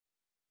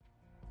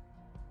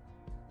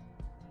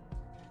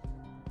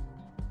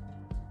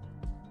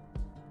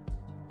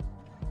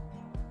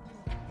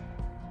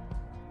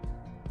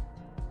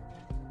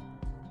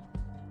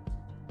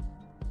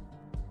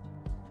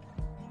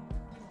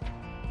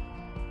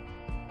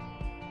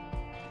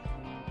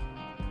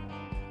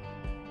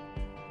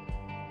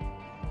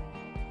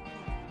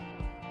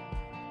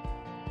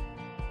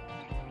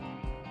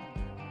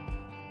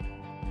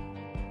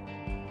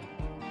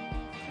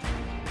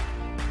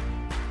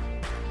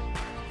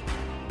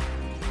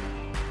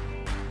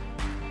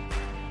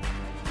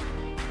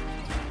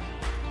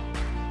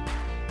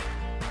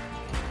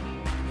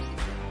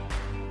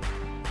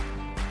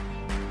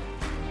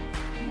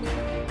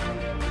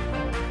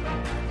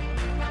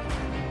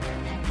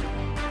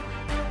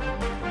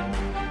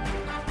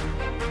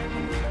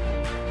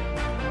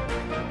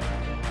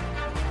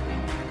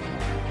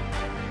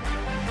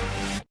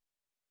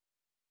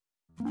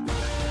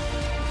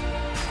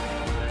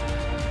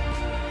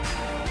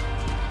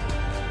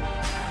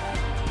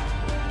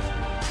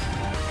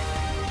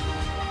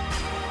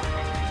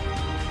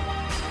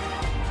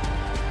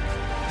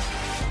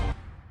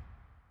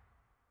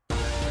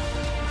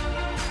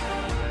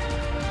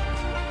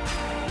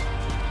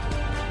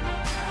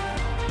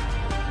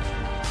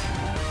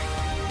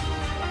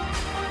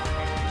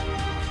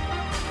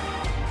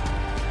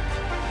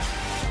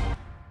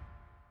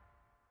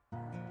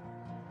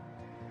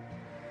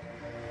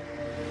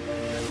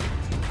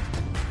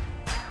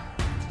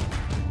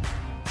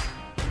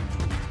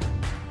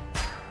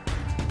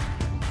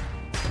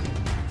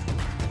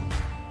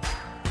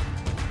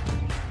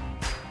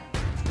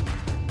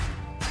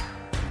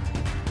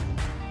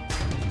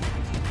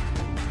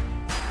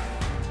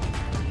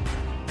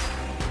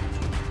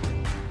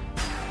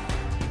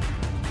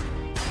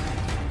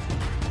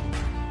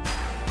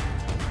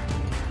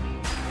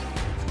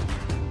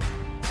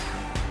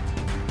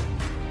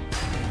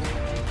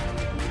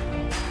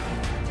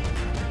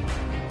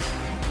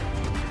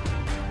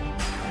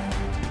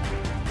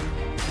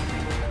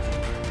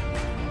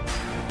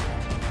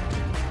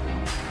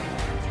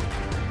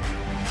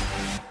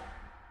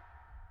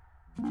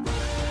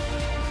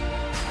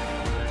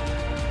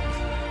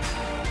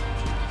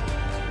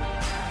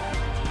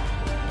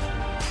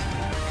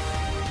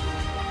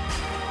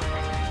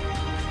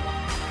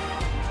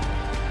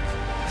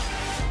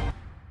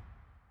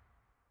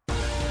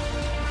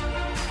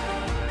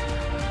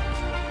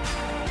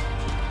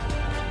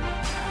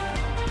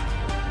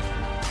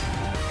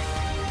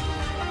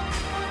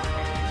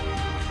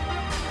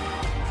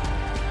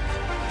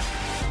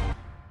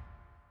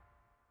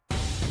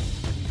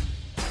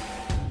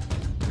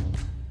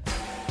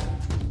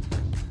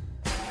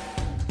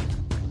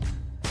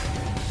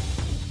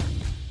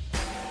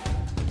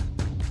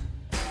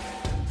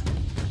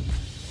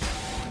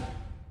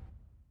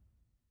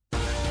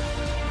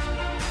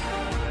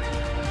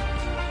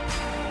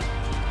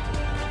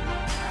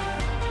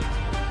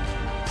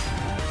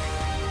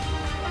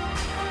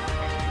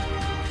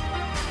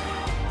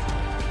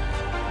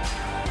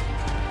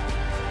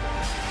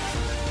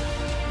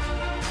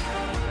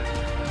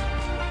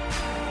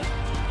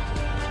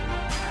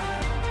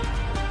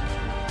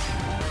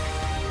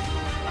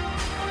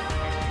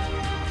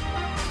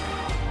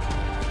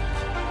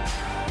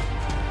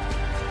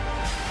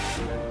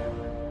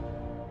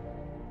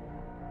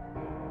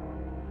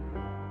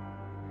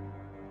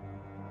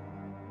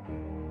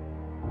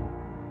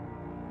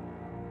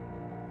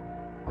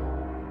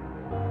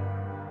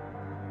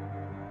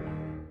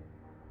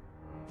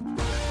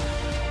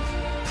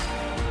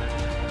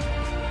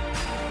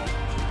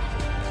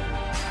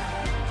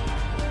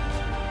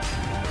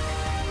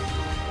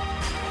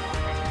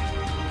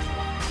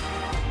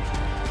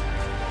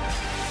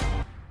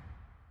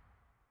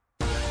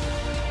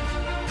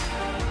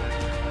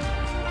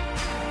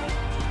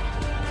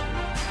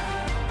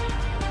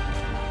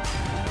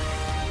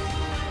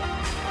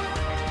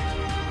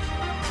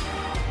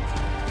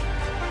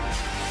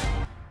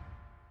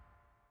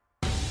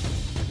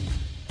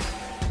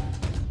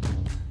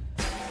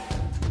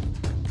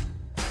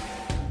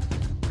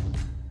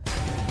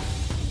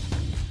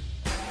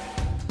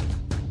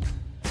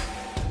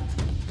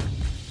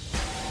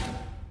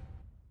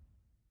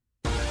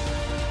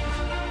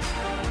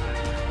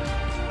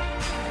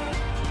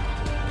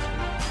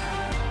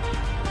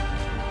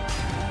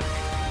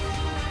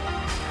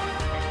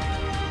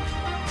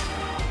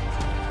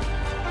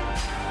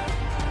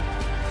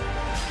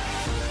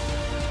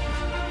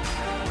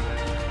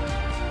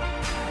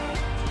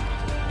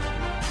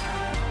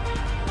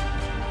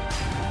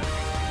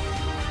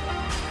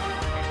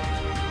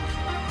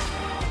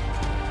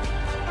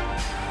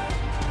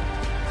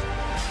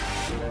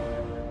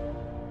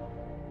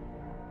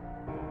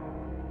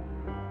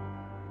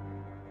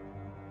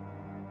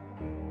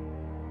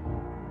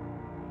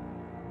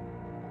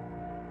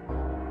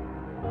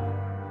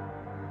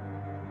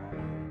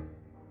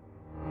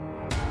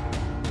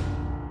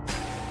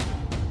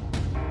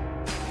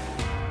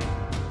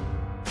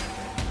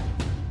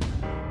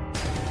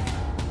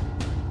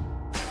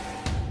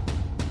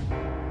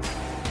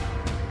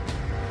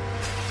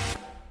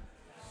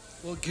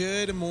Well,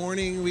 good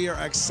morning. We are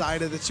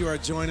excited that you are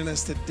joining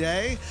us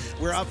today.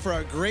 We're up for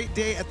a great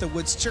day at the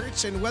Woods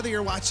Church, and whether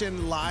you're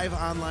watching live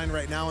online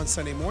right now on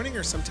Sunday morning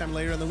or sometime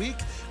later in the week,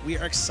 we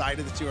are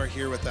excited that you are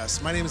here with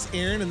us. My name is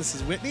Aaron, and this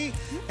is Whitney,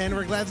 and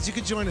we're glad that you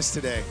could join us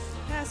today.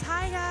 Yes,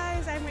 hi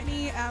guys, I'm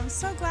Whitney. I'm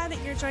so glad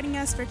that you're joining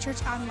us for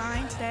Church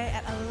Online today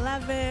at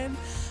 11.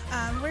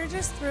 We're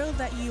just thrilled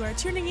that you are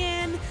tuning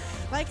in.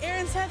 Like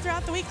Aaron said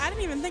throughout the week, I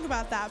didn't even think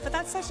about that, but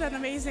that's such an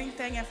amazing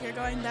thing. If you're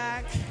going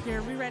back, you're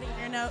rewriting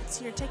your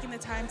notes, you're taking the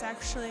time to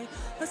actually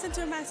listen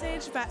to a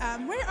message. But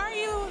where are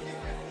you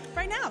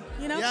right now?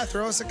 You know? Yeah,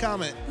 throw us a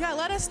comment. Yeah,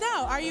 let us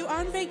know. Are you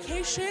on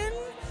vacation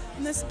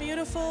in this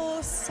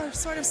beautiful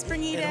sort of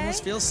springy day? It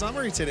almost feels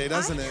summery today,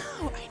 doesn't it?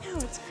 I know,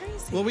 it's crazy.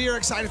 Well, we are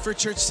excited for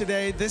church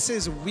today. This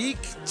is week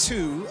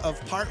 2 of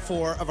part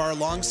 4 of our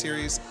long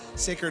series,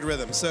 Sacred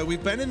Rhythm. So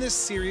we've been in this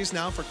series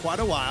now for quite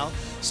a while.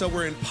 So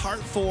we're in part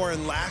 4,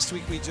 and last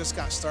week we just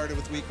got started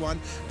with week 1,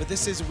 but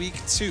this is week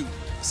 2.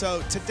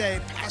 So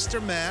today, Pastor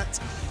Matt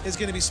is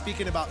going to be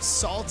speaking about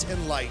salt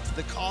and light,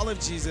 the call of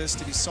Jesus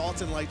to be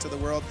salt and light to the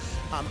world.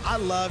 I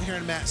love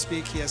hearing Matt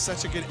speak. He has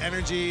such a good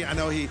energy. I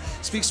know he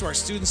speaks to our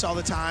students all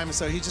the time,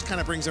 so he just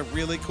kind of brings a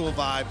really cool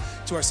vibe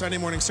to our Sunday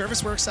morning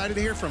service. We're excited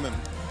to hear from him.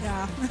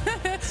 Yeah,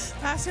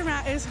 Pastor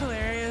Matt is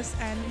hilarious,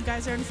 and you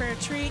guys are in for a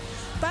treat.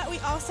 But we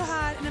also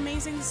had an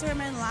amazing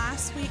sermon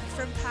last week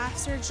from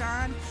Pastor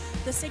John,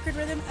 The Sacred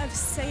Rhythm of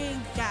Saying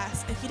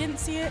Yes. If you didn't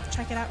see it,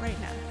 check it out right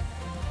now.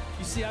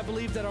 You see, I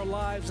believe that our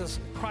lives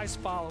as Christ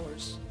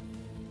followers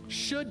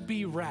should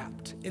be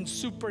wrapped in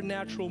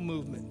supernatural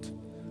movement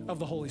of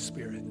the Holy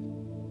Spirit.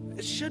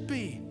 It should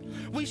be.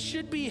 We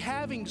should be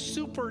having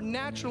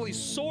supernaturally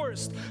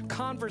sourced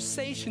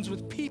conversations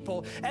with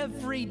people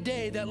every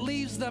day that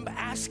leaves them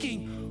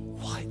asking,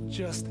 what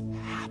just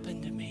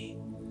happened to me?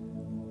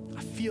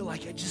 I feel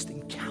like I just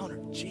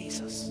encountered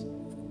Jesus.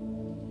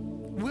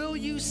 Will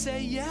you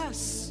say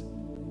yes?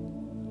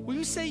 Will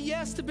you say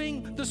yes to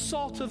being the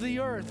salt of the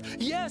earth?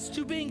 Yes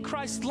to being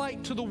Christ's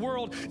light to the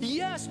world.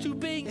 Yes to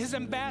being his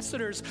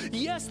ambassadors.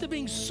 Yes to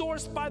being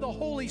sourced by the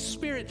Holy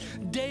Spirit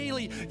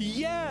daily.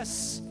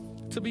 Yes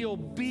to be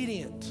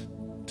obedient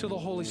to the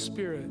Holy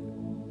Spirit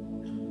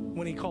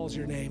when he calls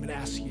your name and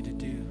asks you to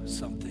do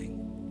something.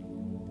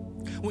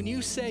 When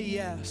you say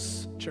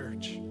yes,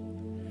 church,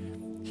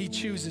 he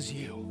chooses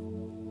you.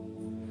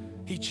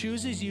 He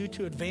chooses you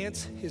to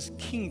advance his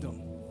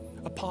kingdom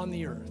upon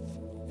the earth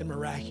in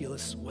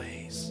miraculous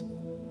ways.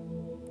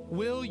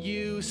 Will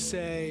you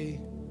say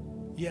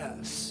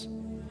yes?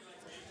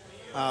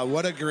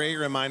 What a great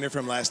reminder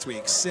from last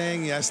week,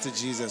 saying yes to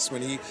Jesus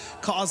when he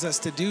calls us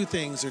to do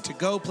things or to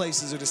go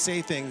places or to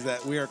say things,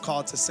 that we are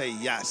called to say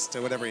yes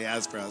to whatever he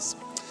has for us.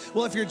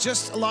 Well, if you're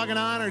just logging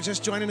on or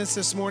just joining us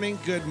this morning,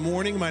 good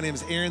morning. My name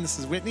is Aaron. This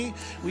is Whitney.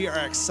 We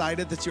are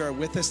excited that you are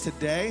with us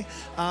today.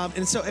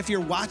 And so if you're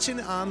watching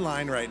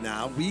online right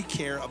now, we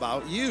care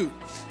about you.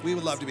 We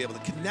would love to be able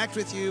to connect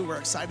with you. We're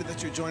excited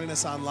that you're joining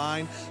us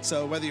online.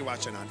 So whether you're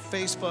watching on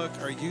Facebook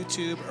or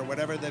YouTube or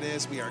whatever that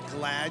is, we are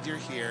glad you're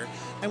here.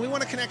 And we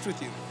want to connect with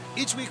you.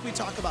 Each week we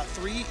talk about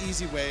 3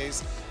 easy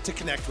ways to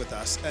connect with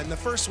us. And the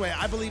first way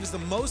I believe is the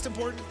most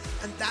important,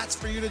 and that's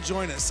for you to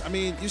join us. I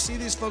mean, you see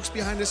these folks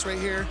behind us right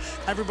here,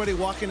 everybody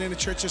walking into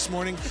church this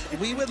morning.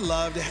 We would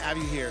love to have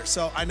you here.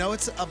 So I know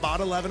it's about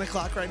 11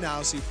 o'clock right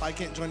now, so you probably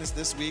can't join us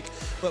this week,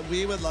 but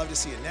we would love to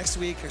see you next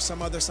week or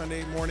some other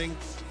Sunday morning.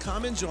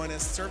 Come and join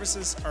us.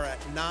 Services are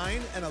at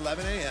 9 and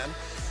 11 a.m.,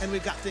 and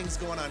we've got things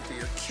going on for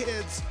your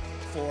kids,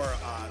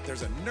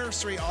 there's a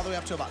nursery all the way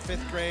up to about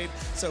 5th grade,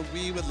 so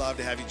we would love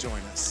to have you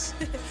join us.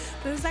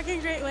 The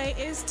second great way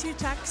is to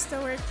text the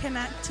word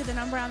CONNECT to the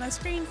number on the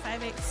screen,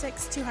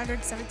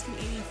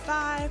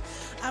 586-200-1785.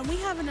 We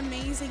have an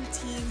amazing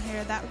team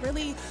here that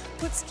really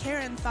puts care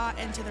and thought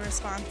into the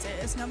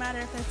responses, no matter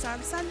if it's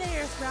on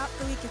Sunday or throughout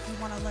the week. If you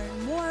want to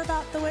learn more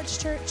about the Witch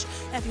Church,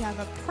 if you have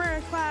a prayer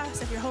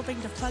request, if you're hoping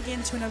to plug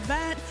into an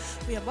event,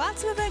 we have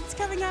lots of events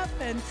coming up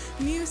and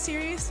new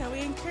series, so we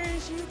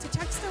encourage you to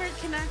text the word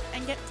CONNECT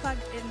and get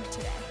plugged in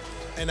today.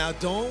 And now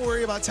don't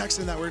worry about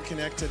texting that word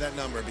CONNECT to that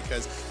number,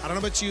 because I don't know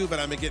about you, but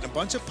I've been getting a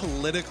bunch of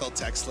political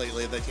texts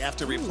lately that you have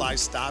to reply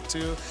stop to.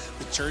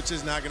 The church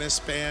is not going to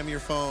spam your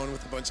phone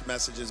with a bunch of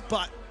messages,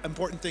 but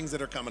important things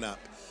that are coming up.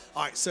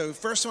 All right, so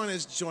first one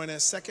is join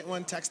us. Second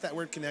one, text that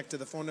word CONNECT to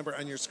the phone number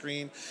on your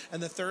screen. And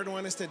the third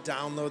one is to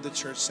download the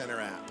Church Center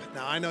app.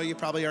 Now, I know you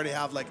probably already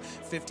have like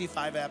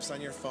 55 apps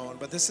on your phone,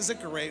 but this is a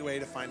great way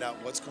to find out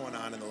what's going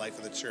on in the life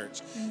of the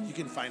church. You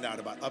can find out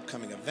about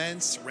upcoming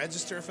events,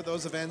 register for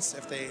those events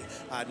if they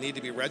need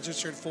to be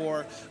registered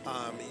for.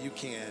 You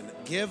can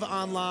give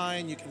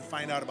online. You can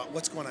find out about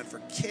what's going on for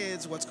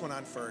kids, what's going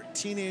on for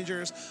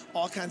teenagers,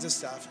 all kinds of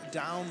stuff.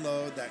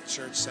 Download that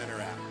Church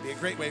Center app. It'd be a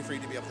great way for you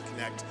to be able to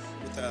connect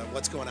with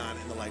what's going on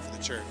in the life of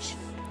the church.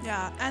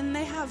 Yeah, and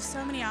they have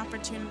so many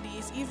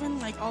opportunities, even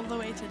like all the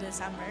way to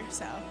December.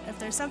 So if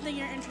there's something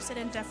you're interested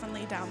in,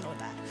 definitely download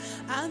that.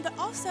 But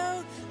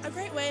also, a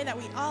great way that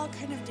we all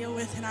kind of deal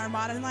with in our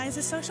modern lives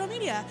is social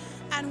media.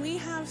 And we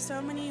have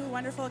so many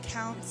wonderful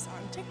accounts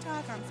on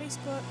TikTok, on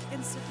Facebook,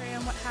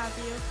 Instagram, what have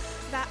you,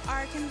 that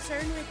are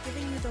concerned with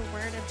giving you the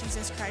word of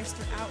Jesus Christ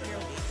throughout your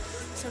week.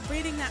 So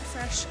breathing that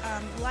fresh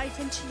life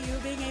into you,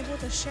 being able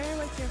to share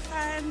with your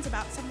friends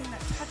about something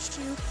that touched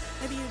you.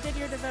 Maybe you did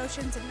your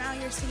devotions and now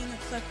you're seeing a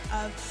clip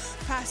of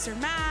Pastor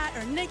Matt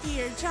or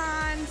Nikki or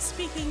John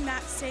speaking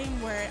that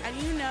same word. And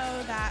you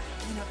know that,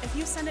 if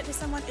you send it to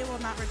someone, it will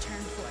not return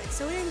void.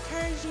 So we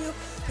encourage you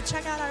to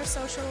check out our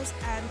socials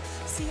and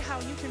see how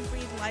you can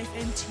breathe life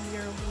into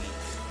your week.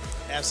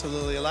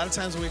 Absolutely. A lot of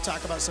times when we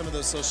talk about some of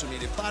those social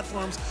media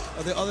platforms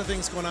or the other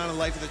things going on in the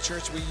life of the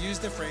church, we use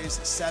the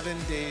phrase 7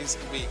 days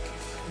a week.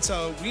 And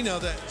so we know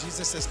that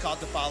Jesus is called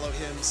to follow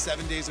him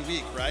 7 days a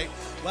week, right?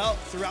 Well,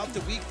 throughout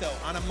the week, though,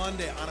 on a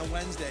Monday, on a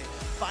Wednesday,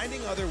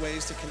 finding other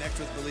ways to connect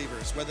with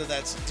believers, whether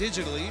that's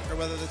digitally or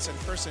whether that's in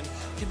person,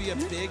 can be a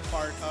big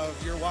part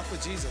of your walk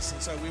with Jesus.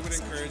 And so we would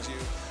encourage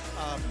you,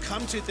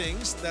 come to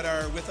things that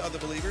are with other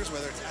believers,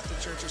 whether it's at the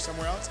church or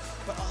somewhere else,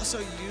 but also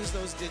use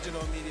those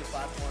digital media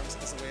platforms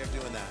as a way of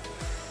doing that.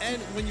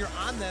 And when you're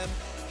on them,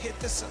 hit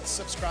the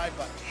subscribe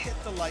button, hit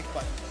the like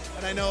button.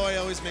 And I know I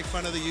always make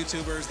fun of the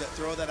YouTubers that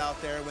throw that out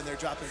there when they're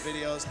dropping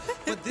videos,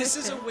 but this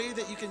is a way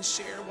that you can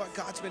share what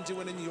God's been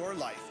doing in your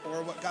life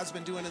or what God's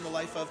been doing in the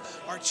life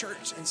of our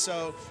church. And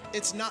so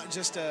it's not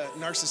just a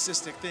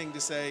narcissistic thing to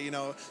say,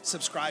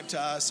 subscribe to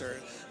us or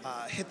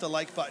hit the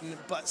like button,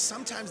 but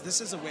sometimes this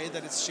is a way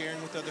that it's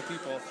sharing with other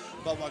people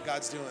about what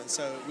God's doing.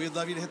 So we'd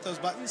love you to hit those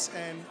buttons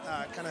and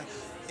kind of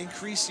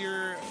increase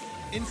your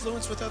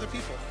influence with other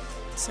people.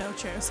 So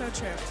true, so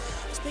true.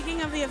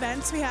 Speaking of the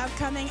events we have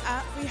coming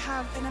up, we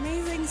have an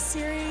amazing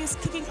series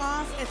kicking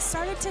off. It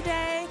started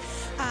today.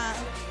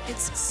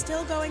 It's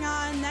still going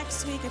on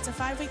next week. It's a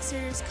 5-week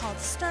series called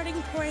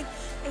Starting Point.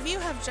 If you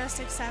have just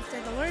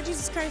accepted the Lord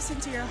Jesus Christ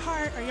into your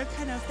heart, or you're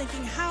kind of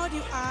thinking, how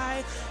do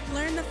I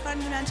learn the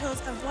fundamentals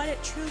of what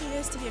it truly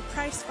is to be a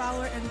Christ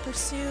follower and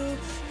pursue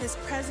his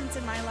presence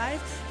in my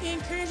life, we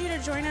encourage you to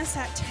join us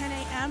at 10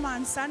 a.m.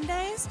 on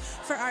Sundays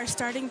for our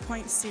Starting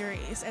Point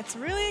series. It's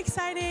really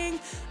exciting,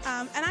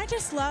 and I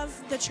just love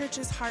the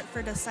church's heart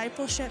for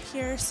discipleship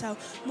here. So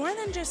more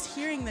than just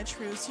hearing the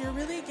truths, you're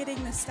really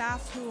getting the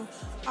staff who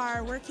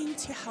are working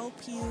to help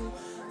you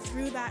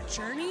through that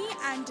journey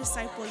and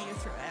disciple you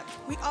through it.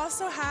 We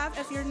also have,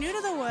 if you're new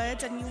to the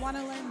Woods and you want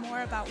to learn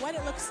more about what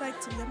it looks like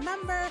to be a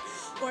member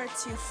or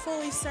to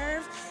fully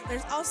serve,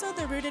 there's also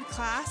the Rooted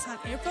class on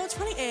April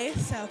 28th,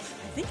 so I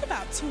think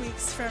about 2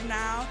 weeks from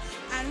now.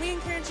 And we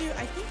encourage you,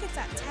 I think it's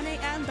at 10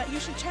 a.m., but you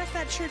should check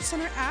that Church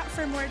Center app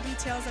for more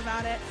details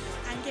about it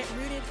and get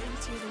rooted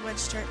into the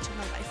Woods Church and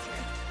the life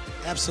here.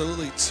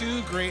 Absolutely.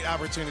 2 great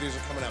opportunities are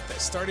coming up. That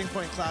Starting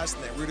Point class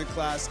and that Rooted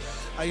class.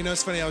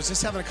 It's funny. I was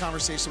just having a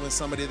conversation with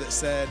somebody that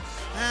said,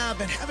 I've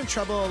been having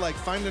trouble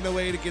finding a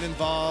way to get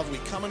involved. We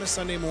come on a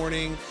Sunday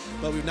morning,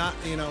 but we've not,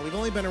 we've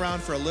only been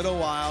around for a little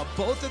while.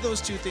 Both of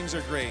those 2 things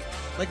are great.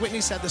 Like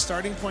Whitney said, the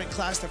Starting Point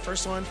class, the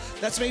first one,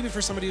 that's maybe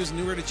for somebody who's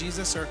newer to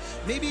Jesus, or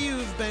maybe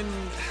you've been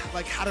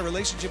had a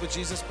relationship with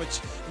Jesus,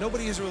 but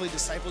nobody has really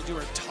discipled you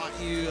or taught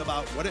you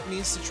about what it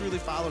means to truly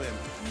follow him.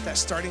 That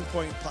Starting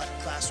Point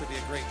class would be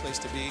a great place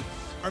to be.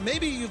 Or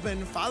maybe you've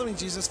been following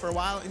Jesus for a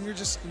while and you're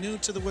just new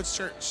to the Woods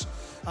Church.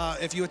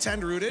 If you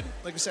attend Rooted,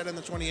 like we said on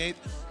the 28th,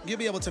 you'll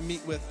be able to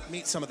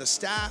meet some of the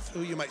staff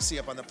who you might see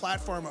up on the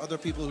platform, or other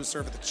people who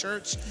serve at the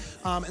church.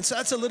 And so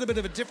that's a little bit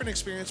of a different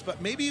experience, but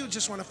maybe you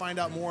just want to find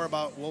out more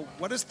about,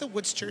 what does the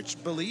Woods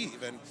Church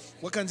believe and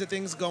what kinds of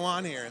things go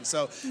on here? And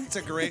so it's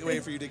a great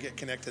way for you to get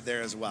connected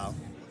there as well.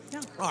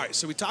 Yeah. All right,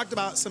 so we talked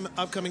about some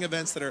upcoming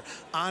events that are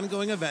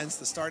ongoing events,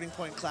 the Starting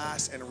Point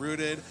class and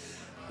Rooted.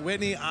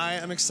 Whitney, I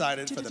am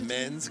excited for the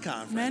men's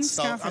conference.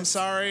 I'm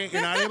sorry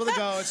you're not able to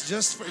go. It's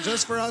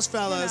just for us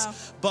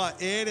fellas,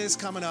 but it is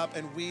coming up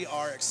and we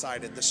are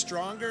excited. The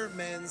Stronger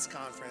Men's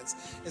Conference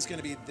is going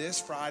to be this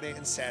Friday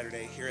and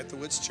Saturday here at the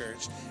Woods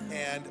Church,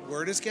 and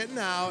word is getting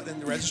out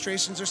and the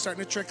registrations are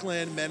starting to trickle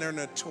in. Men are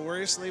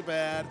notoriously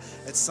bad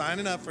at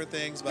signing up for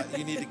things, but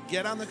you need to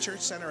get on the Church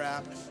Center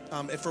app.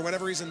 If for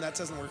whatever reason that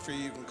doesn't work for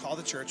you, you can call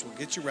the church. We'll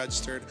get you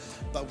registered,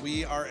 but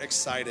we are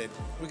excited.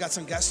 We got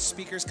some guest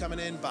speakers coming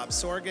in, Bob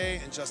Sorge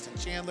and Justin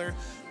Chandler.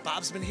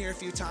 Bob's been here a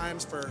few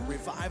times for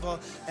revival,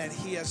 and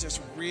he has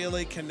just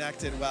really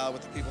connected well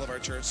with the people of our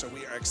church, so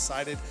we are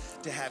excited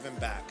to have him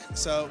back.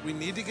 So we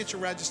need to get you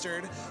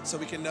registered so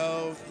we can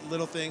know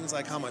little things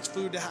like how much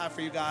food to have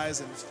for you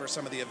guys and for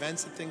some of the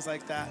events and things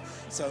like that.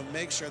 So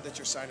make sure that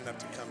you're signing up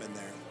to come in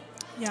there.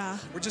 Yeah.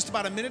 We're just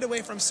about a minute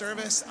away from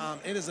service.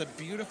 It is a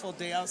beautiful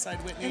day outside,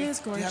 Whitney. It is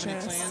gorgeous. Do you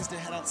have any plans to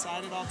head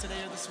outside at all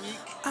today or this week?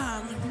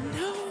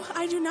 No,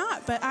 I do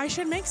not, but I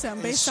should make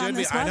some based on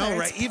this weather. I know,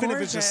 right? It's Even gorgeous.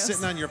 if it's just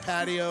sitting on your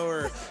patio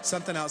or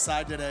something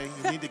outside today,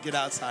 you need to get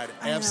outside.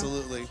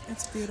 Absolutely.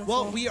 It's beautiful.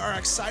 Well, we are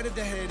excited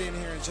to head in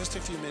here in just a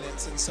few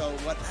minutes, and so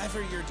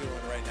whatever you're doing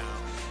right now,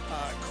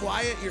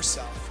 quiet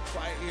yourself.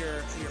 Quiet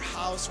your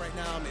house right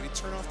now. Maybe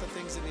turn off the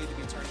things that need to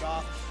be turned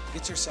off.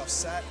 Get yourself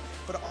set,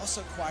 but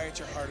also quiet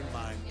your heart and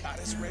mind. God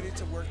is ready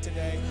to work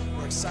today.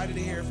 We're excited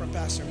to hear from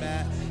Pastor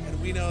Matt, and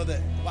we know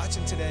that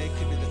watching today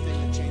could be the thing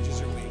that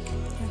changes your week.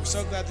 We're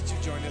so glad that you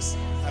joined us.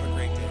 Have a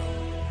great day.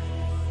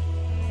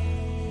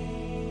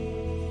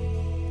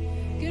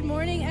 Good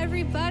morning,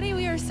 everybody.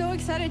 We are so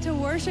excited to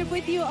worship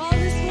with you all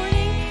this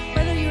morning.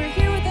 Whether you are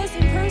here with us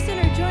in person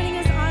or joining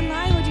us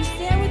online, would you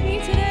stand with me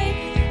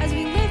today as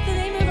we lift the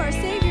name of our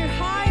Savior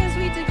high, as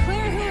we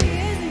declare who He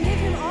is and give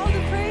Him all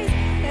the praise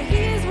that He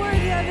is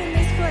worthy of in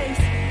this place.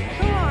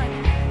 Come on.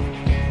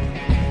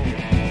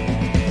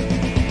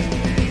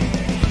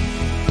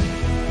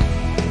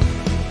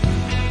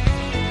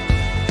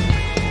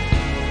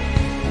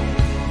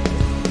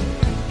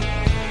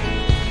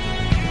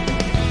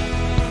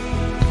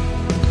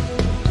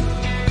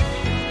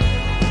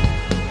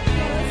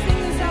 Yeah, let's sing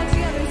this out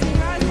together. Sing,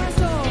 Rise My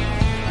Soul.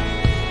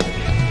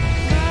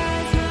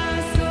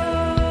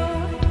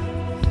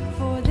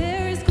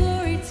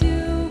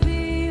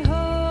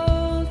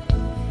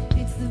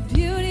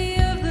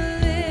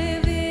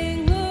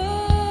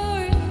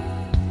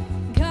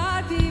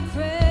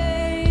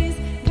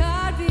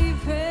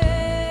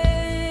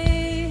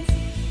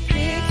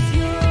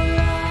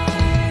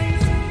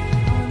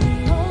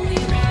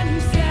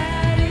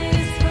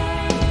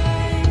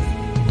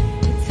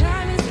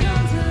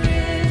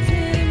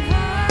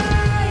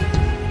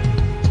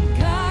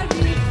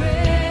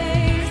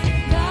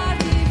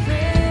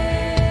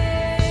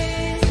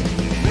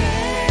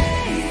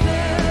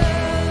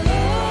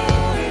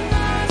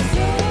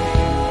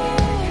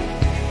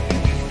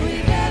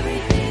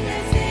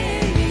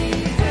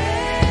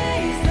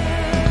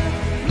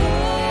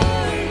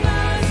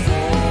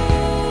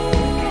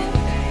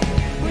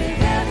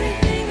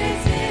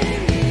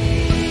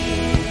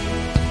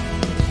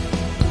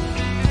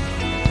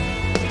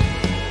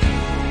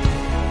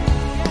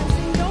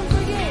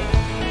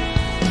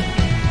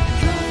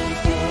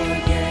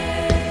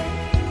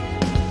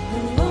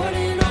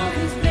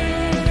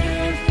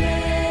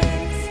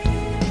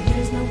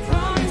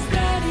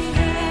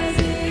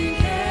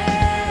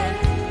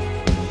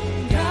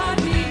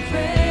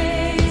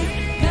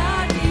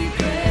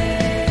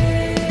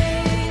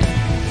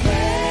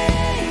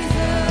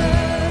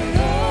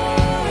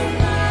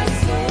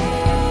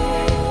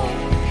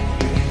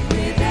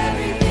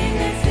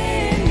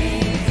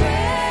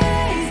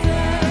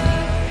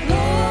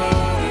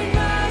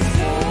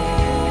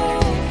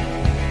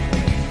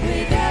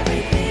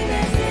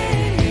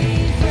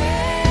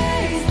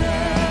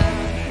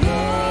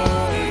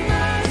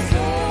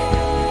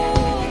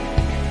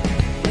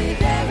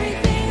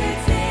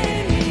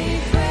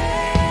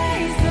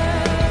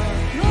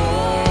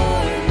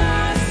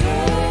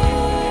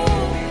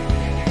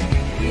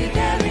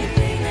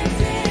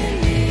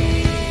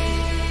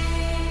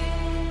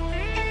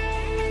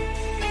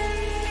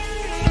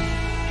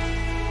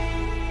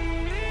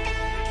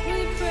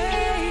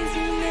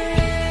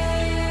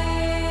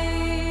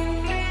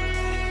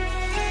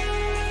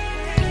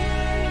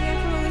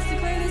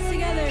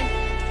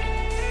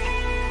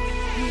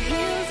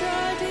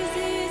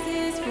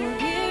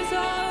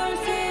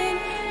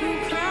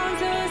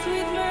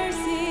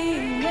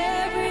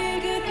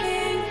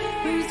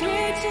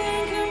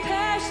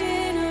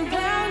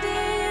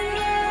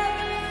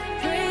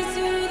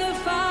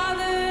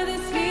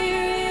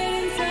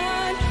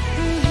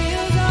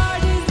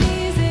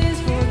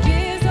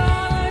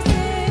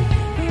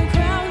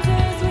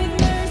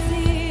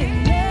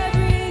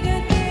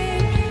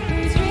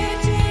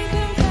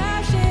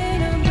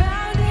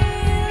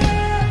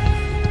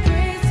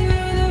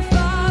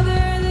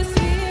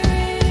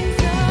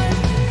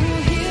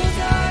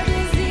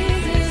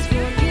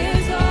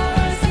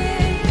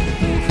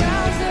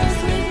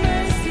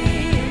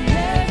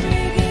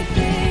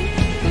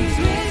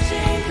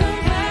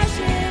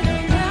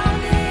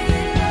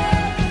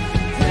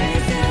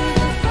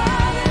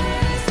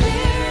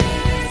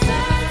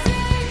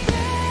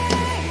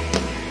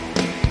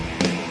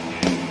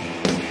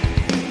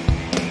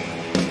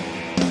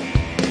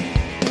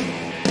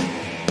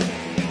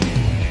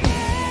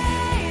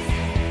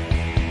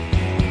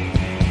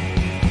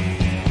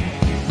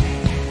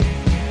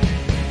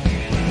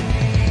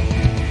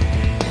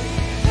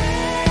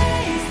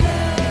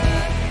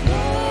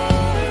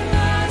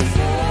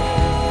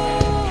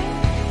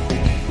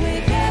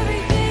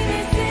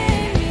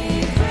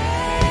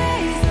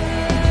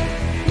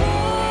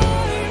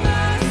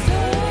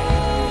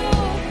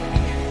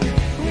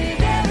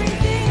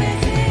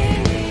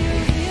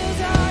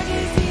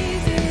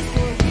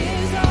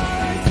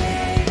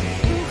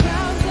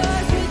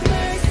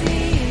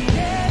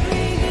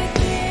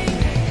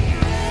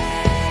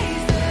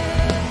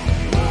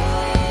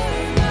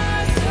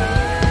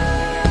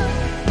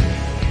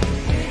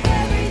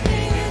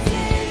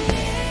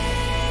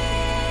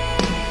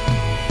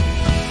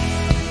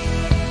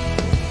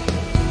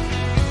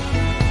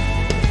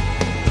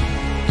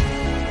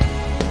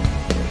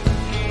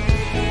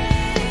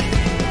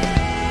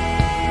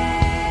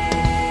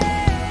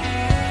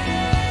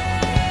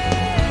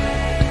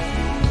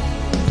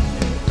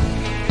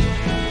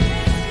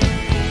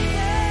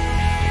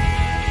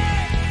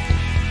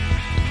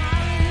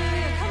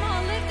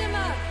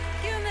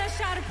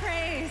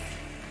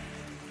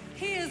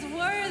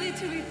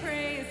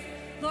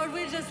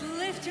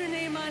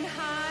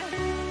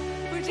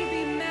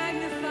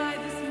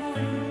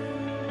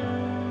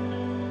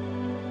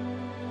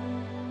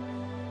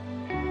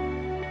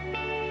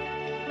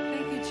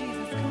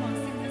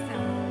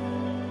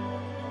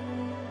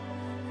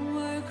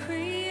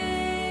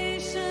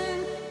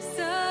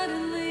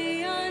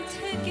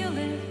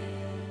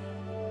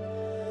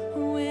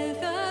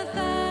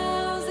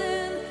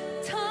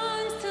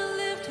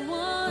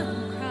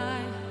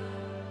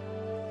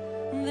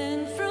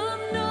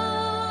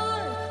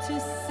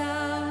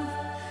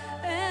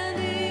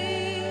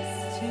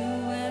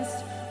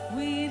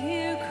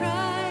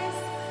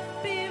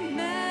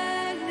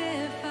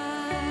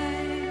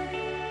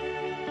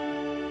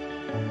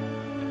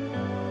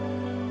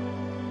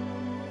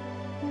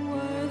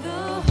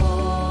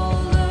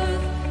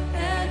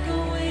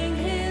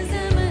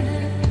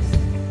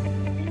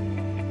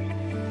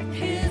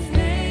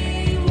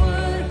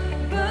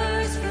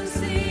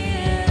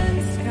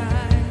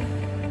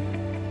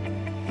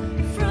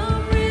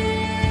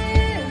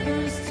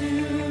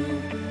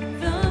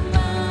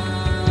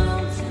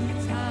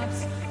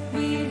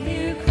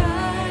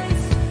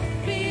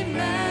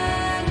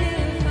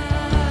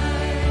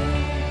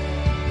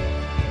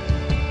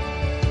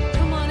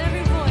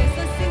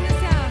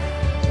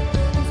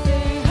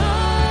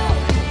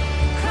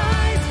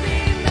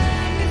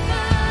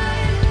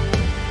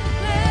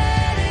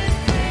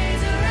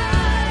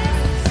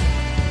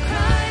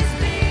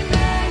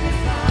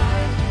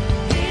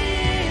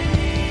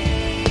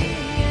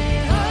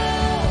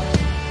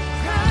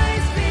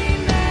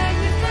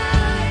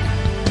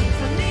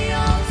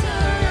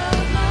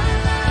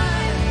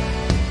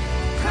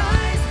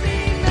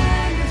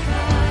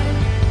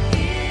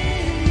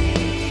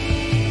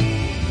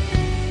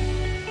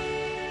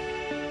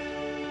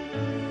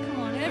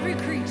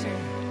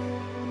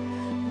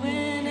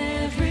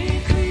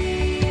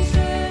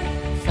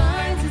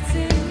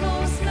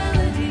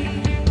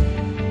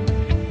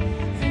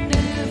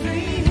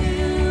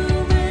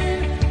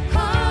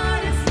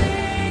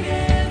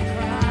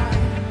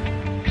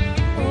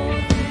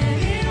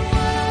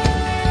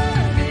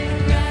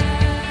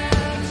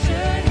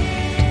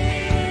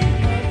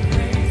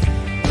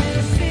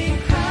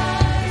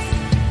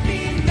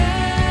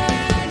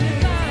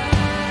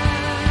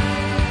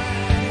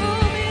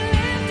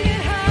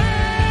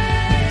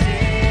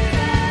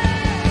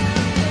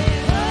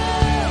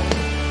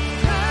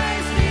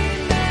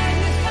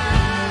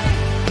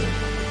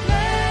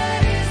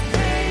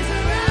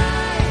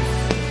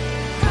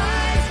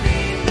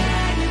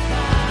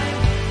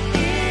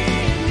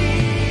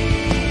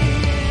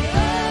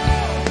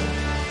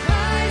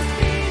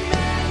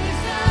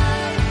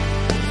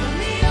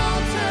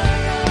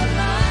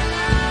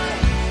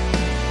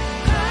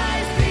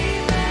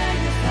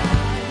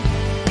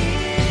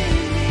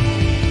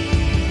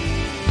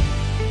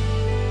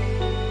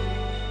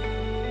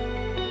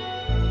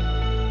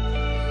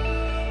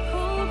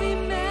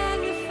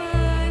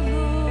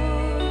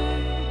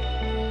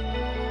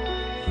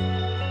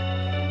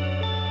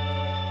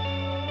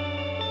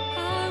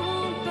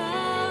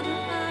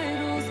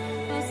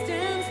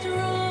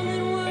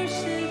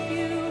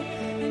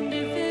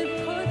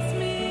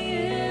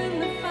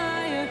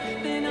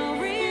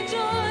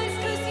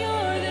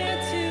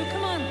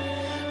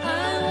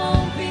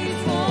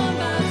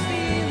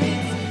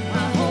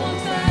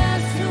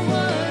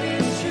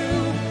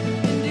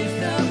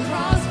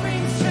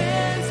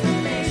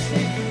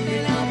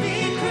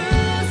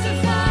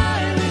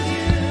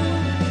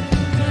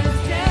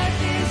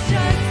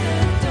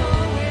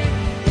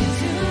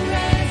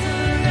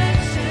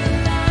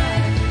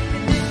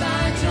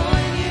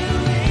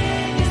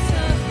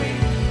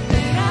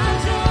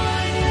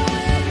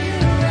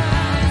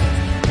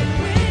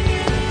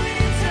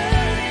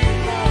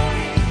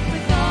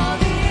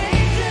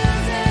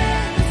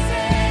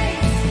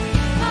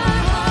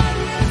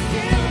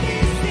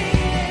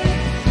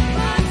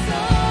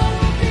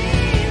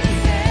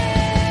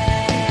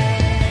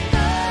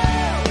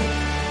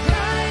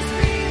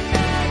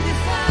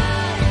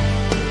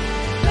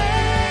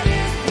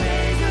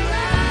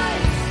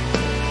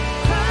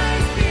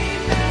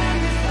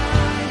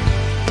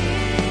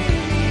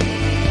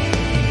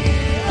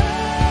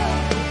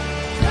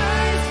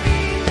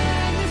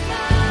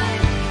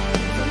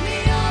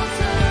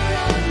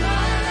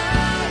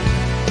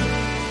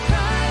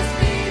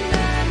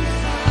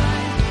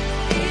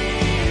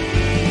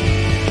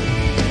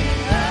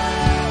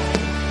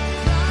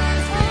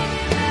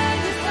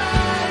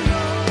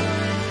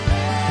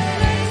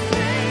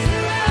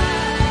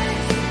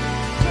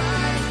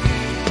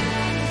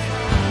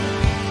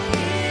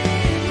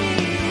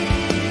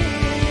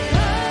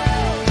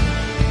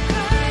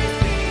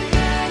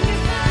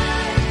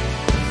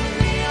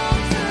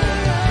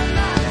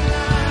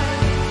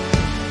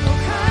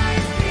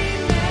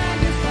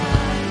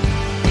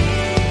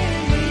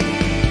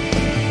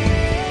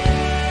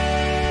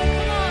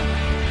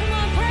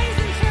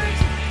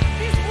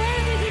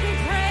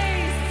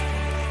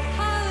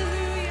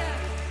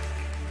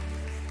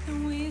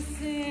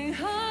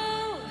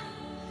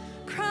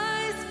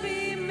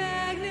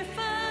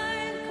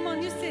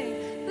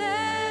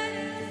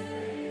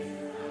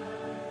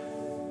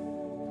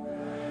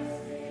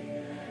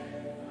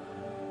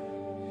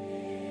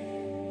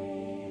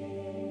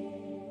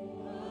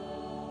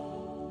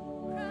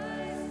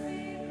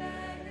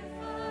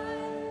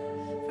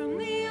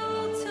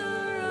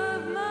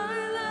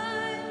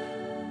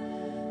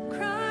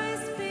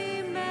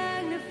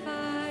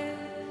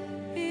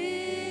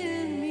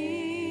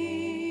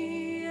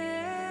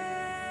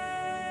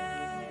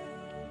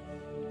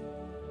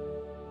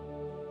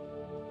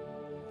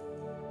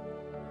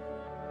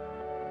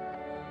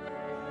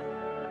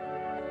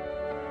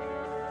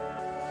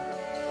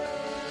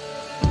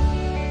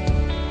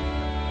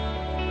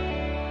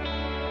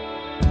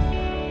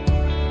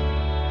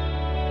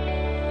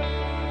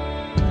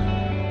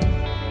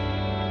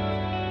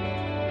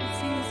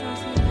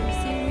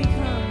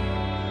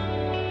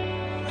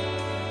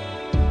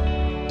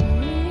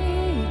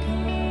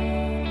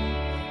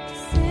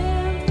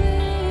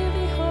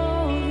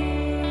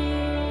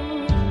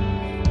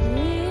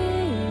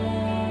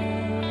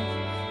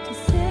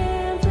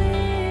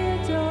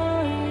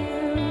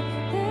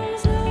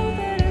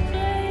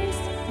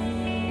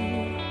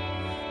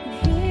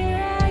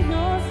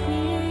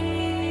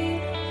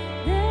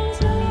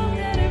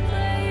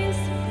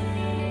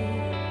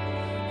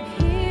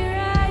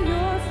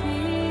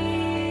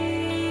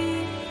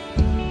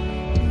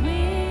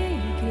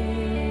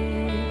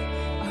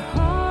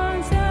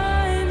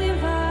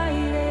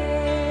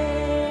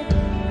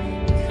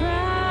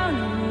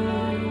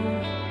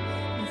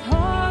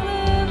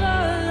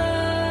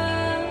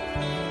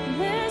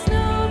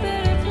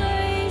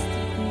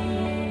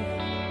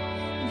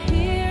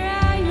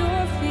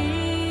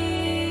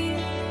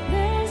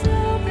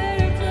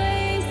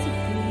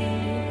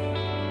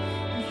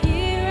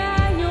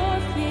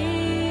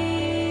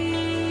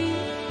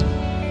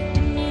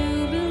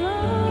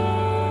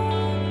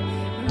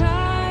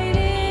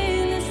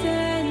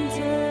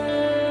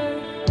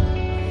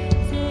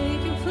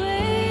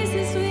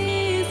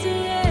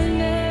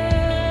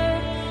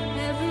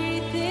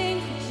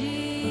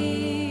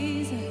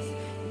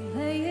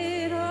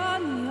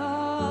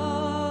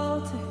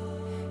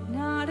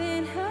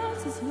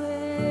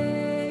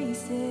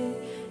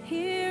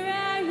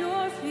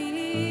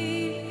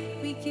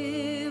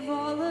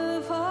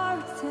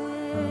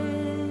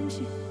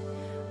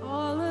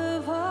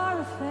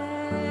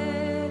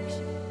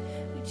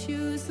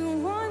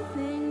 one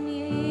thing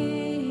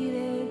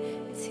needed.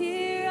 It's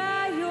here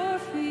at your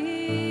feet.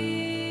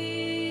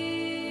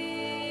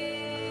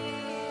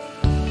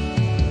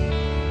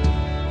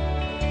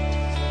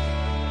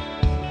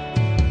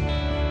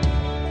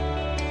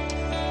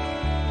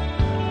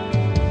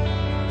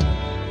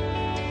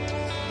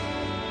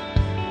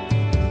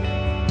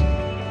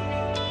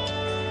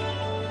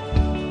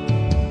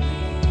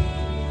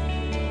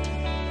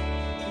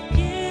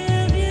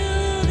 Give you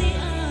the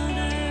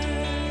honor.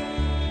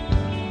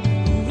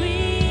 We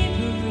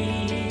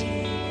breathe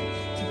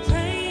to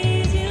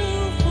praise you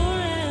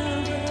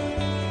forever.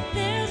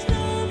 There's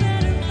no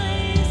better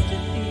place to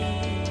be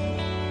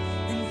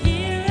than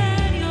here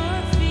at your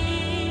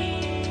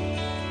feet.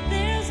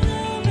 There's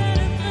no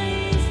better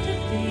place to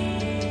be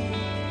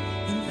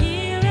than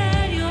here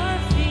at your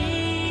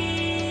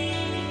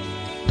feet.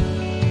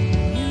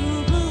 You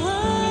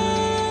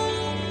belong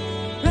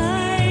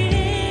right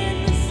in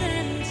the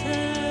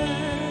center.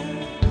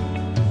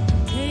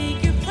 Take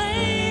your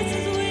place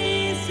as we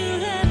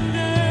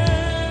surrender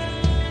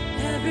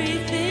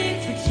everything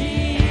for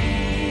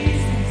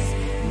Jesus.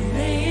 We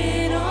lay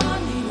it on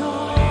the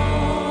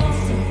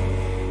altar.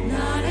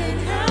 Not an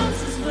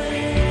ounce is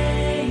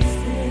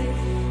wasted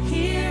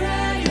here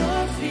at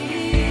your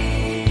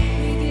feet.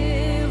 We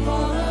give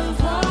all of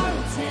our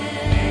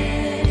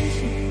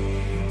attention,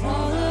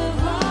 all of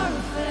our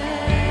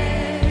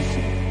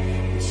affection.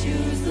 We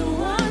choose the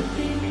one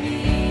thing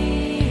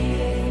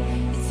needed.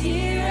 It's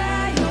here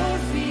at your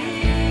feet.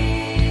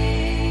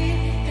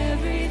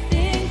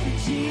 Everything for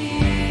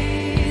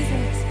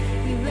Jesus.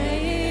 We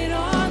lay it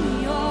on the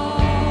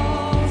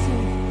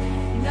altar.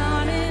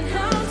 Not an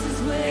ounce is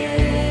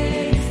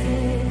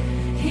wasted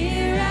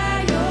here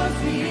at your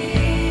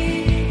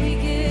feet. We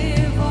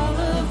give all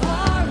of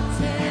our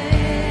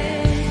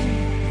attention,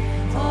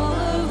 all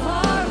of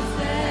our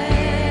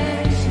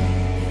affection.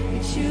 We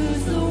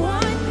choose the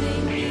one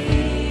thing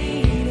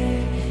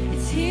needed.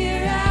 It's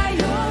here at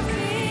your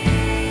feet.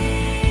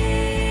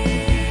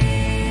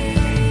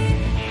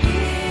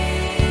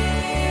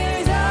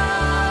 Here's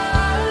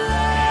our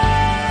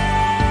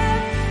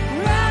love,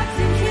 wrapped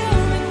in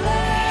human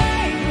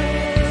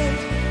language,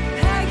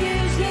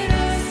 packaged in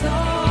a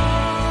song.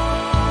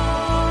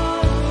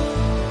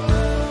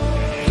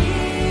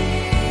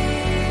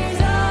 Here's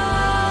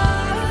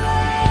our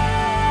love,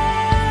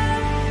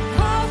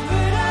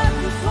 offered up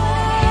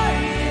before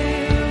you,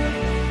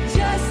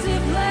 just to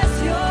bless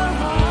your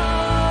heart.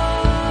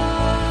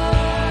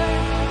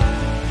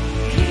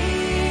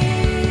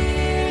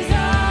 Here's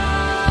our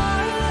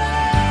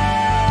love,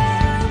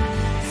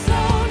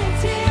 sown in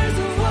tears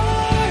of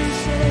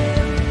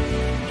worship,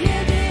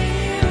 giving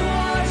you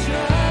our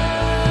trust.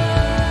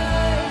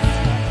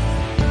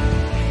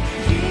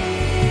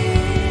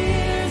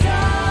 Here's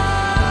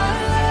our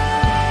love,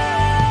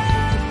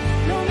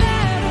 no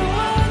matter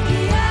what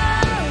the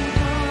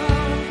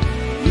outcome,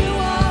 you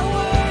are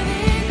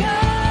worthy,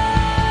 God.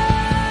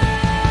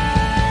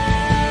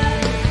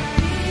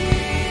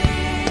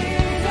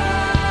 Here's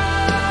our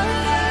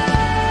love,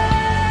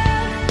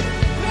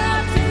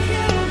 wrapped in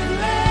human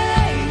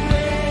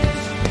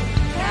language,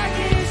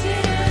 packaged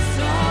in a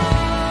song.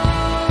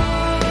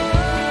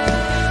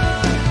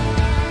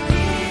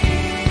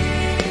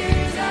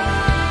 Here's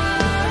our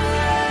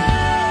love,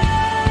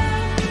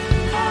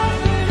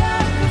 offered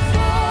up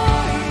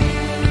before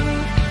you,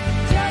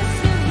 just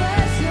to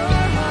bless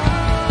your heart.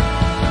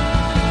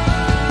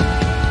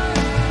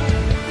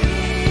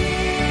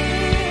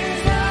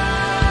 Here's our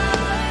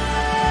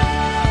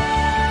love,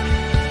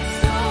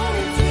 sown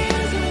in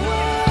tears of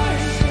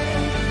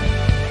worship,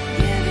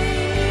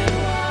 giving you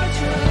our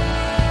trust.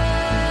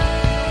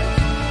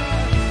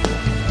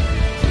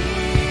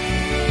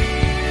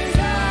 Here's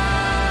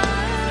our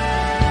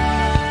love,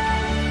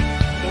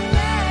 no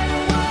matter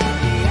what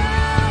the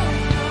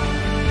outcome,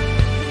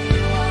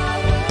 you are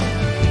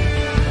worthy,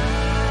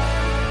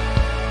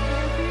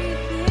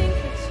 Everything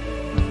for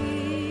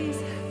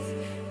Jesus,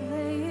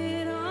 lay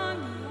it on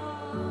the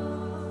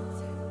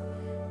altar.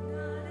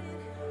 Not an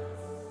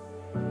ounce.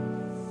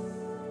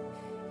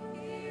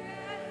 Here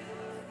at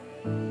your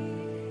feet,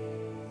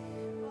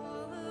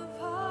 all of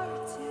our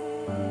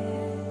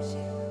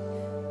attention.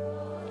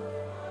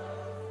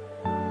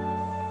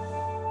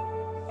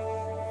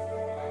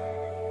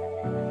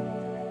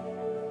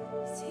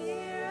 It's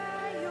here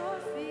at your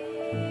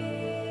feet.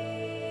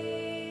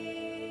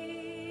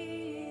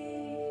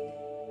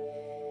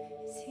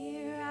 It's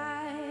here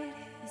at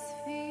his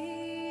feet.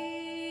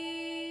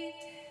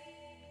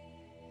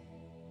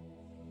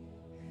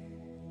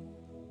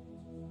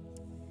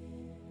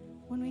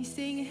 When we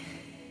sing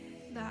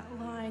that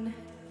line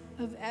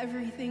of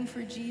everything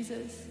for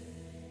Jesus,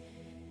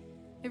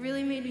 it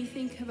really made me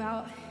think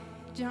about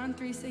John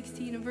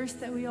 3:16, a verse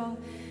that we all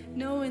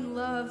know and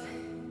love,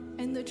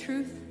 and the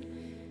truth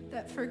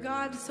that for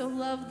God so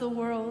loved the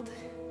world,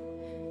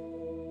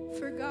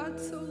 for God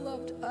so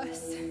loved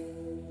us,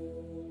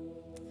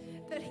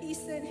 that he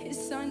sent his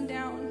son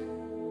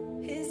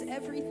down, his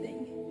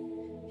everything.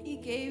 He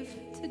gave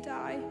to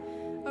die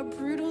a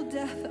brutal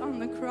death on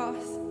the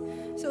cross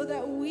so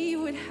that we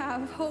would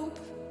have hope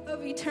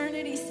of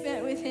eternity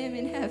spent with him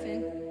in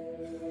heaven.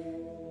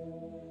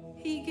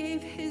 He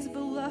gave his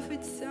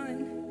beloved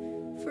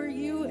Son for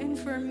you and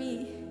for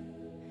me.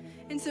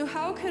 And so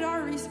how could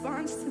our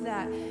response to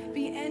that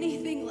be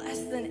anything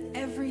less than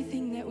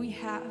everything that we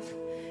have?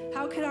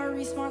 How could our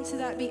response to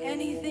that be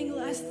anything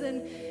less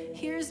than,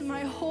 here's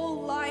my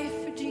whole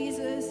life,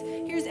 Jesus.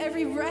 Here's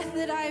every breath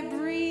that I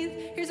breathe.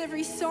 Here's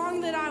every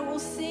song that I will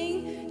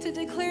sing to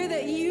declare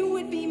that you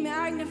would be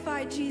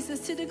magnified, Jesus,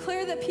 to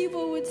declare that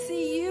people would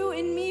see you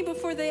in me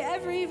before they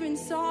ever even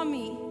saw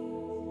me.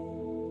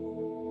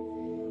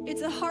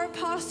 It's a heart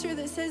posture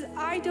that says,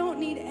 I don't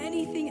need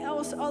anything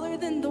else other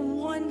than the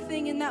one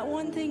thing, and that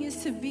one thing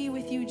is to be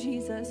with you,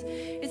 Jesus.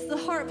 It's the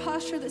heart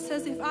posture that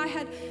says, if I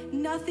had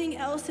nothing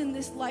else in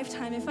this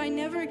lifetime, if I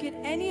never get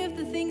any of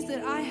the things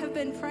that I have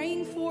been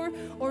praying for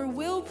or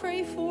will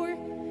pray for,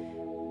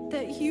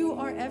 that you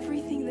are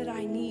everything that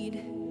I need.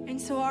 And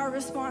so our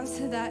response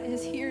to that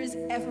is, here's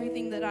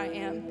everything that I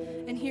am,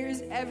 and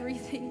here's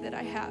everything that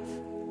I have.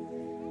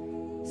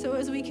 So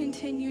as we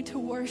continue to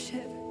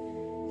worship,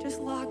 just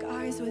lock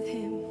eyes with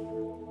him.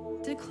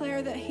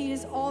 Declare that he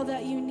is all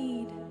that you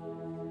need.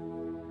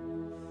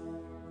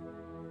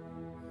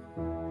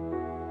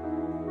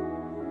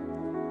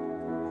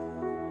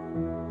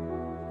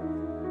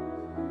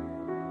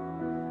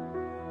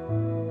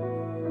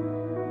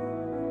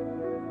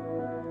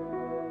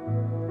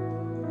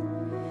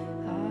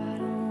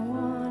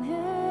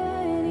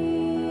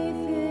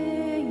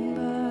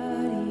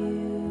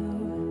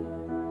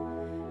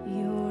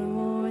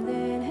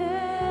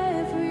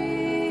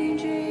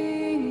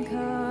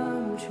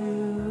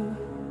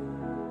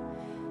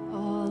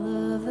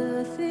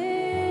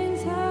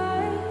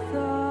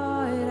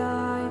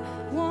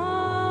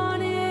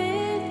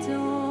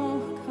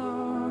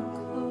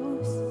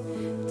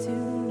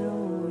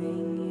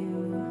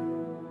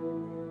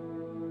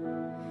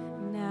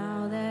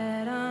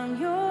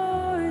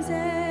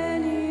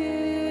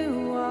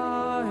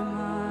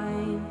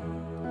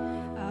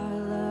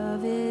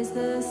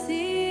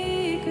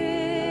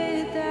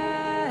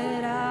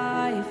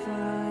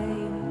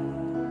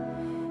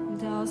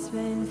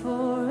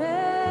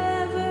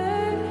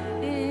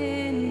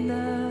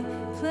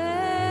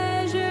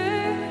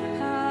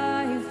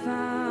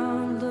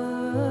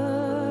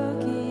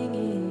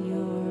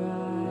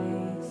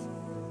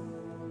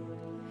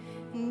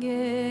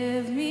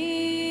 Give me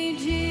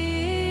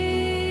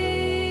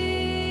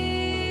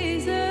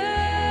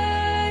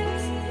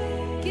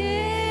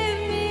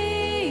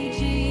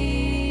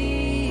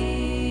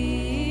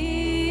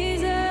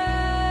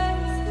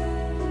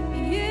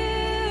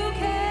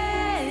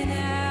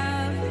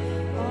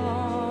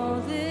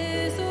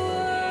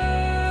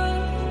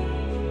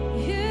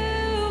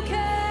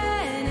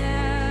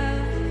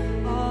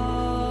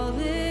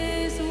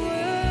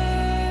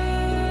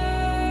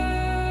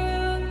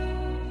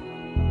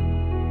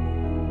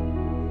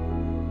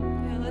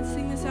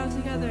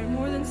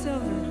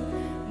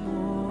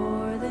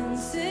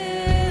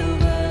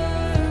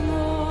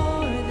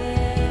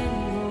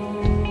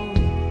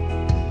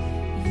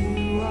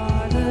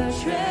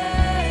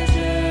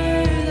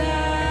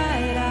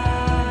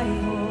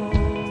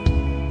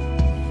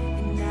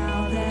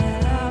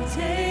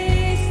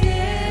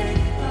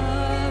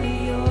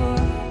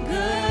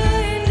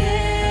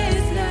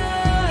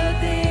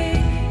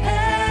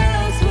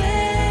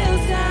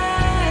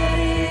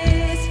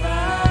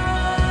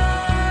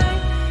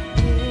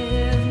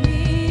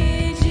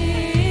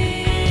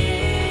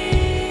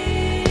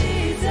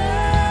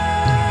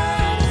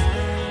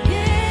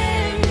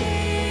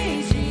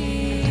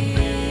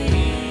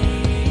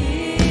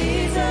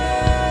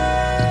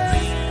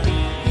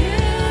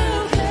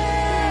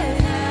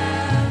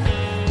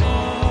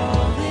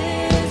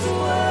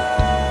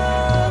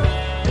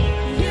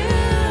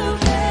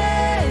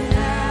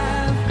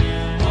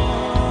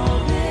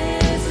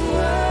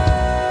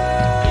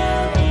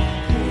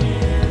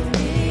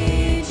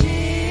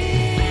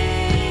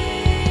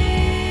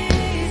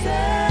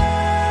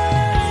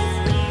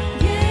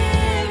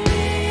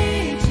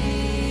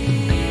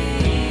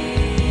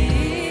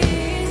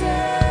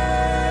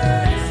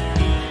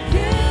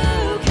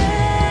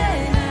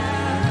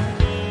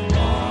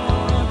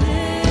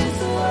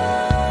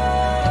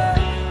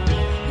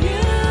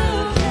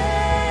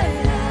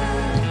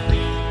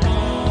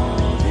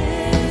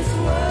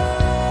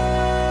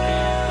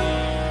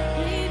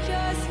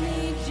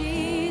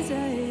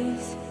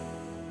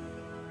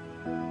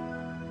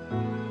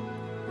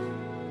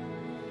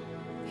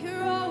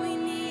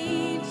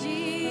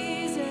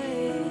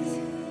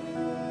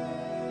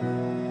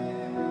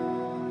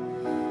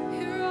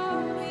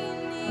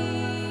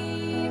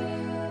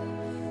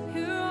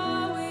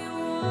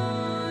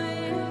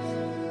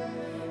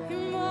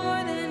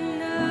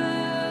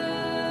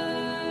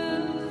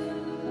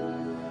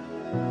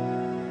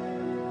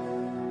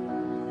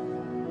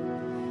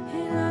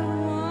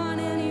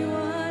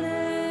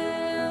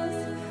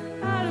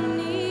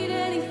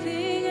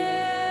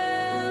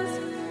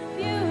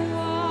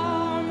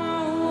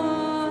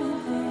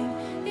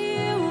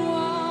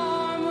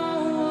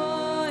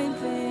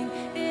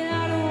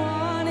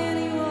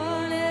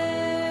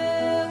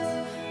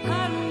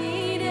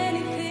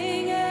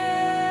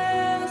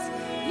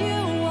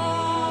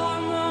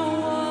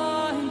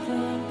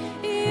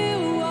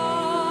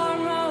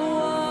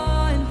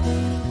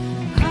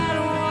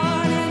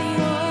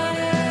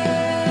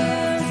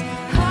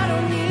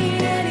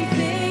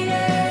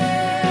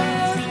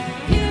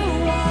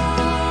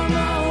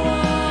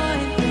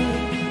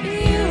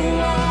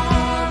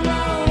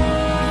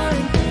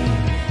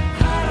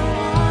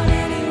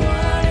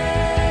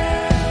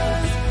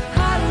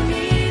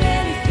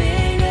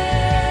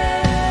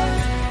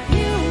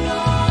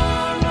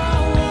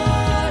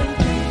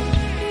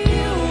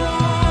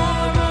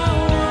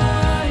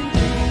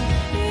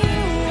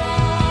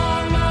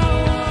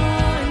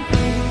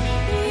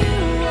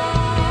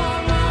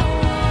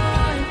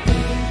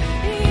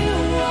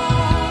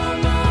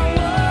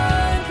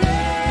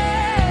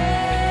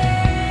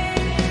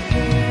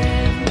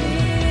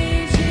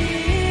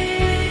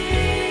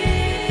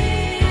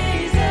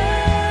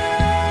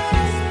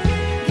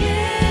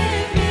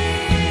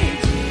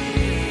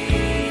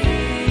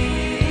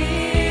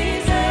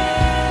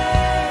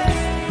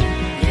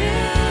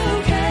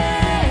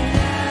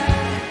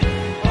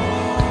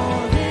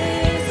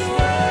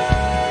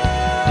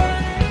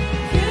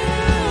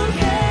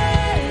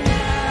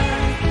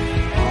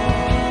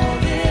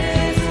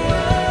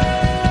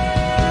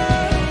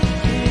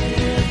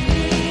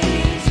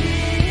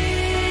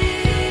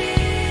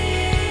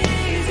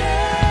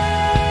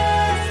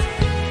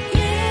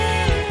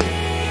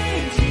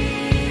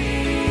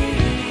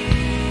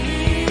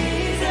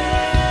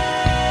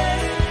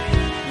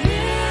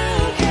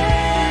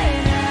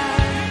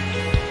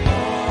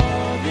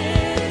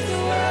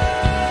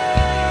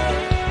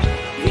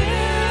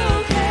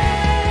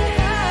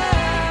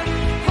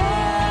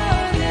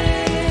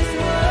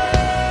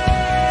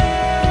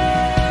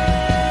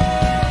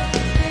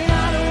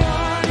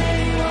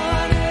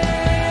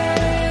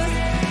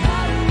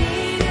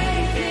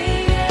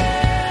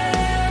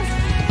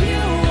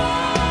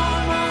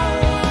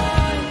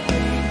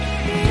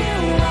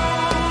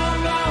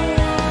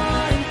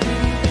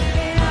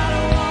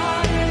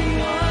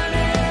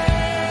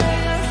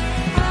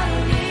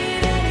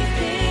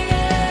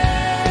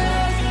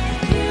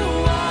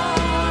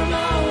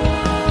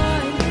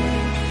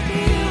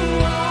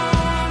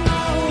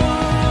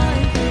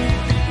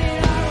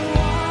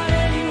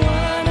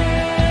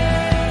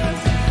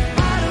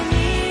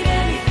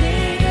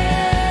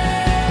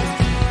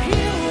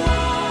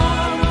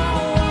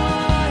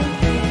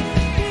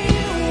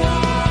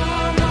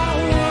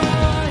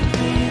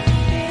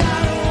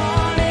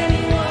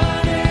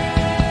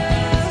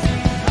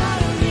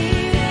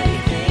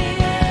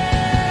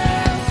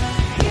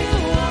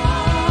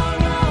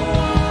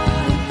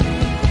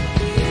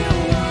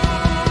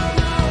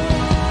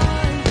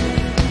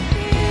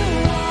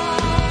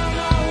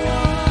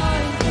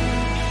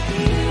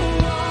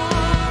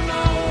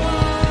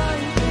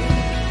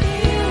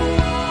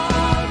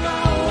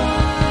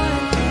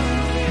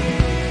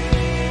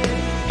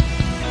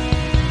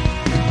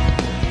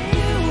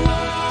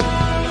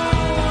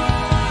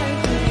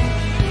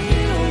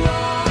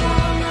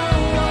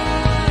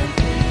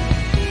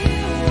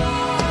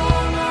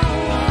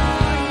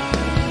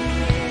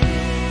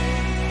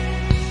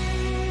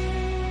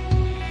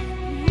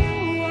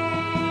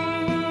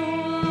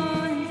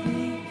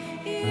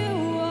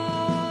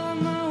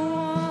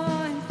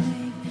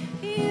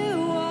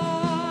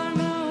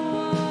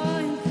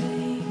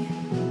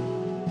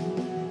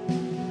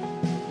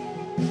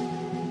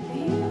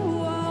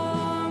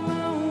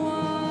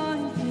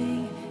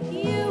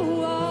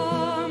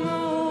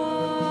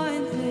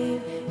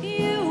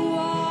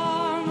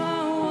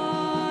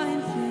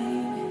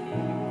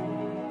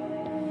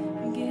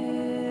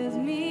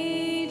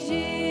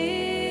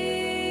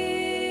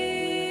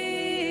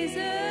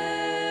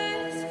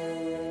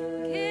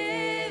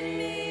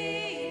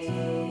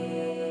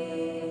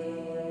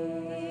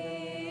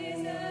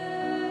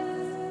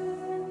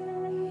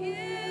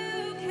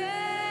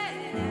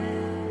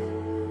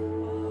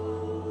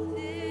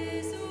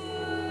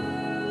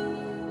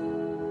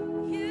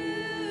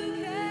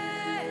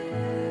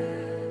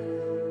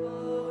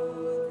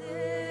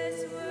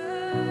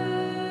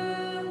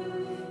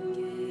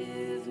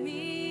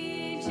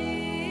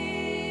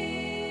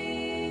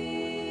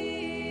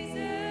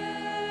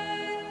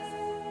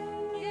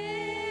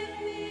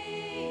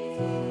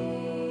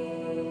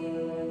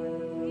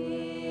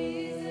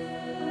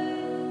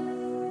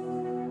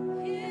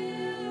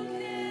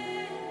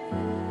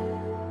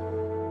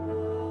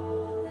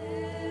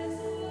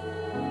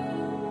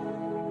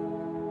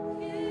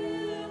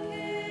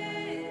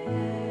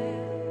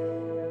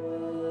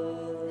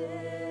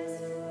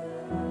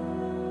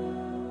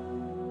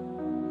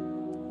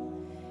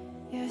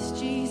Yes,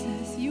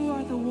 Jesus, you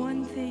are the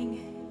one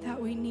thing that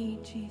we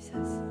need,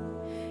 Jesus.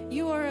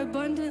 You are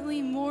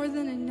abundantly more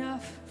than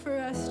enough for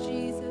us,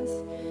 Jesus.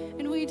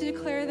 And we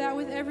declare that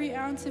with every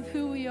ounce of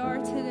who we are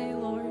today,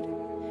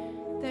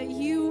 Lord. That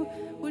you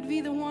would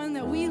be the one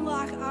that we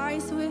lock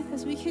eyes with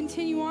as we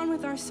continue on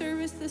with our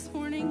service this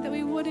morning, that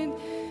we wouldn't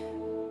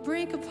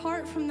break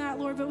apart from that,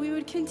 Lord, but we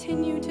would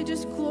continue to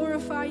just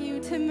glorify you,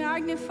 to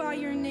magnify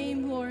your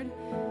name, Lord.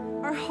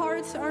 Our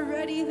hearts are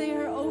ready, they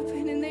are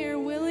open, and they are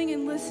willing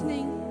and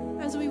listening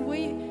as we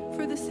wait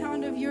for the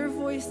sound of your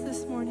voice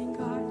this morning,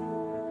 God.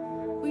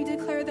 We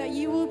declare that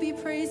you will be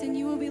praised and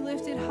you will be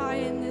lifted high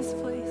in this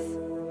place.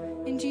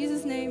 In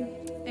Jesus' name,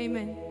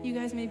 amen. You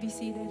guys may be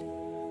seated.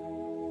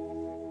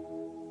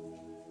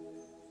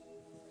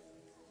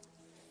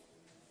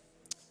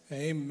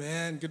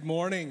 Amen. Good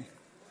morning.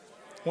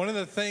 One of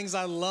the things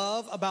I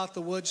love about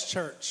the Woods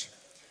Church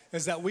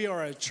is that we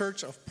are a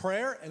church of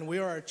prayer and we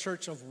are a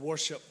church of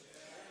worship.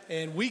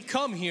 And we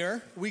come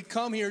here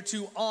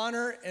to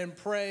honor and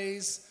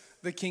praise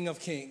the King of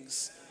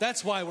Kings.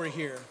 That's why we're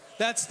here.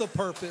 That's the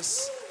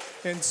purpose.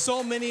 And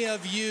so many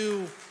of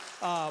you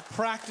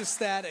practice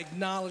that,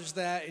 acknowledge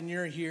that, and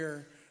you're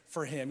here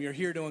for him. You're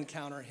here to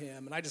encounter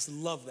him. And I just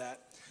love that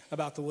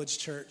about the Woods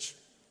Church.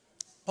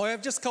 Oh, I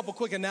have just a couple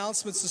quick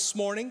announcements this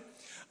morning.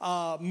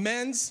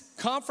 Men's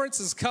conference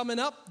is coming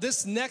up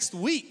this next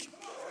week.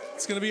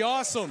 It's going to be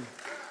awesome.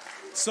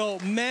 So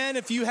men,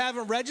 if you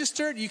haven't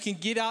registered, you can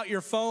get out your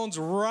phones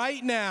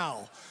right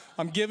now.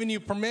 I'm giving you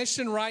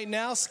permission right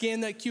now. Scan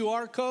that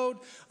QR code.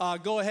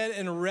 Go ahead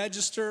and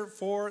register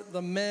for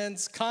the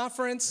men's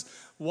conference.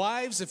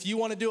 Wives, if you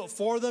want to do it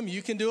for them,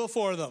 you can do it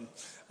for them.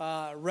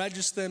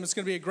 Register them. It's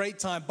going to be a great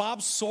time.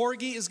 Bob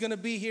Sorge is going to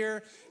be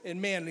here. And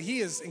man,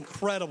 he is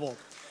incredible.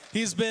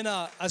 He's been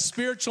a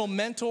spiritual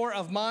mentor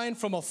of mine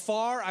from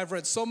afar. I've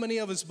read so many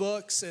of his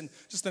books and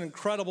just an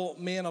incredible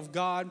man of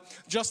God.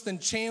 Justin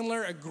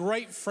Chandler, a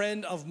great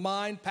friend of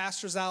mine,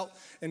 pastors out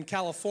in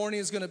California,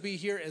 is going to be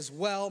here as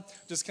well,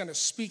 just kind of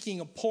speaking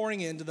and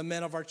pouring into the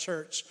men of our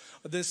church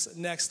this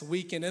next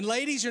weekend. And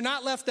ladies, you're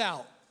not left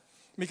out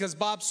because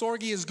Bob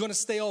Sorge is going to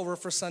stay over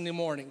for Sunday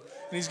morning,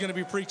 and he's going to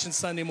be preaching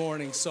Sunday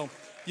morning. So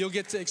you'll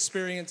get to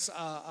experience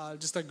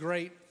just a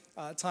great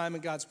time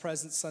in God's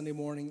presence Sunday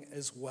morning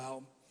as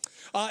well.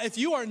 If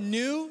you are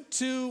new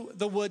to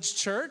the Woods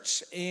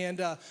Church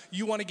and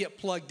you want to get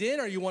plugged in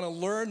or you want to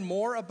learn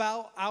more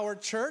about our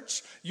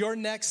church, your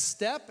next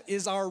step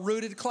is our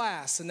Rooted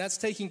class, and that's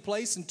taking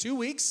place in 2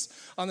 weeks.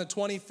 On the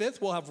 25th,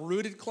 we'll have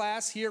Rooted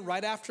class here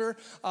right after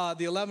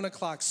the 11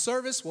 o'clock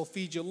service. We'll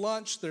feed you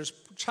lunch. There's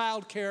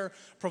childcare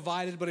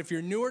provided, but if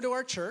you're newer to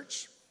our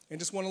church and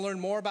just want to learn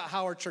more about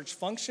how our church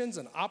functions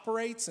and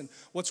operates and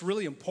what's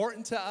really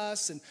important to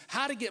us and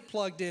how to get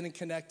plugged in and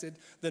connected,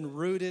 then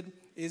Rooted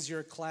is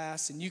your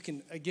class. And you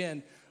can,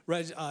 again,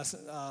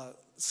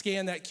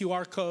 scan that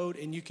QR code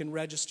and you can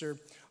register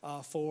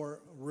for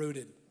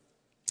Rooted.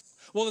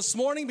 Well, this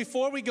morning,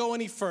 before we go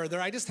any further,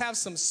 I just have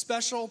some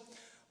special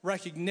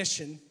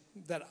recognition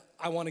that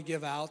I want to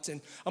give out. And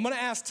I'm going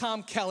to ask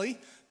Tom Kelly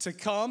to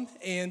come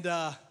and...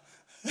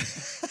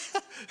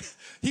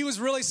 he was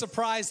really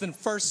surprised in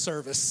first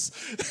service.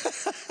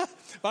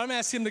 But I'm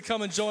asking him to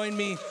come and join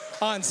me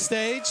on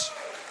stage.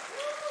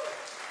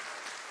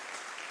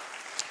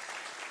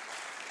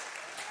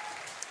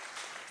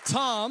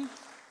 Tom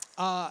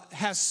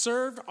has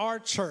served our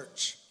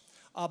church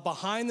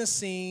behind the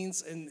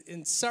scenes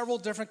in several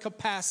different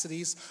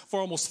capacities for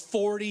almost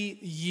 40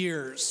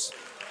 years.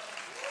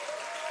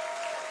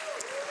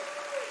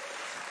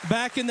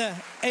 Back in the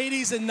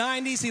 80s and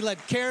 90s, he led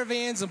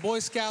caravans and Boy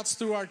Scouts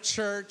through our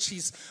church.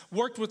 He's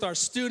worked with our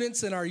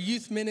students in our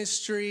youth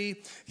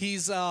ministry.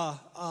 He's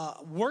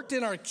worked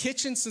in our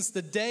kitchen since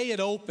the day it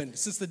opened,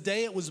 since the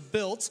day it was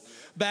built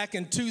back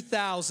in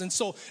 2000.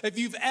 So if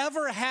you've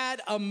ever had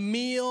a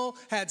meal,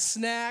 had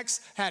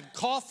snacks, had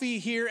coffee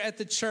here at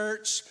the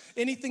church,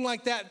 anything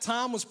like that,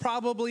 Tom was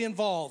probably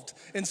involved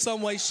in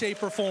some way,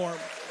 shape, or form.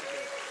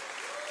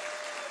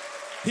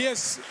 He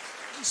has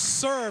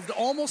served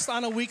almost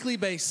on a weekly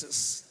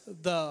basis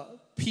the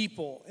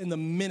people in the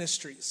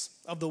ministries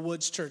of the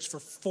Woods Church for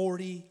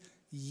 40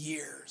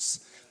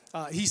 years.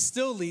 He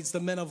still leads the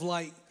Men of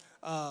Light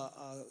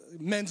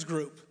men's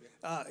group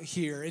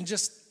here, and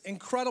just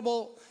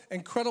incredible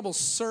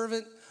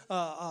servant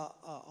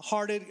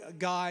hearted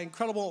guy,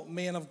 incredible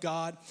man of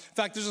God. In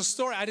fact, there's a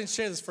story, I didn't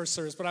share this first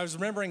service, but I was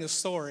remembering a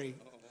story.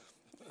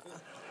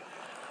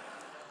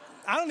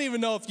 I don't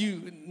even know if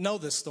you know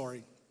this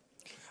story.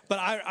 But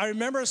I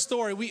remember a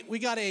story. We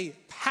got a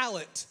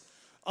pallet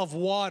of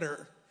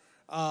water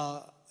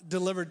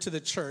delivered to the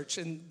church,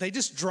 and they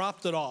just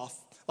dropped it off,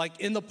 like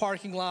in the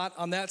parking lot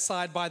on that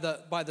side by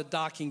the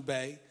docking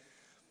bay.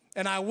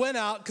 And I went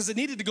out because it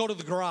needed to go to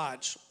the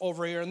garage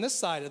over here on this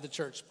side of the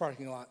church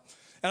parking lot.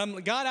 And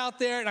I got out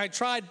there and I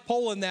tried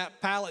pulling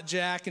that pallet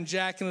jack and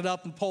jacking it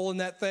up and pulling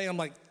that thing. I'm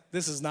like,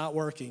 this is not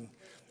working.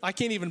 I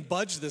can't even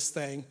budge this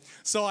thing.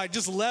 So I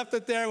just left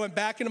it there, went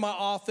back into my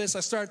office. I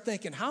started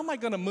thinking, how am I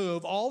going to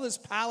move all this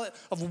pallet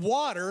of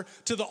water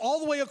all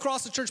the way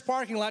across the church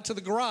parking lot to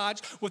the garage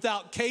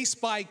without case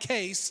by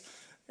case?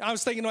 I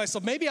was thinking to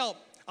myself, maybe I'll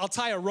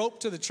tie a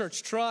rope to the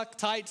church truck,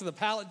 tie it to the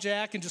pallet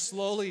jack, and just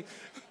slowly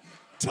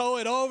tow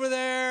it over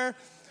there.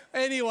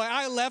 Anyway,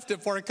 I left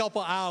it for a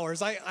couple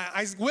hours.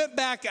 I went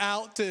back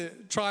out to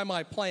try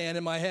my plan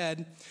in my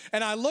head,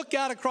 and I look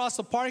out across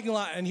the parking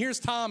lot, and here's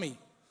Tommy.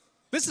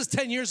 This is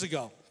 10 years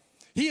ago.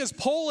 He is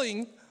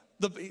pulling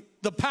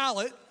the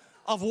pallet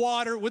of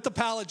water with the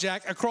pallet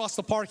jack across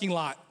the parking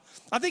lot.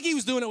 I think he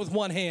was doing it with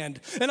one hand.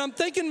 And I'm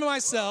thinking to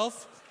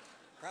myself,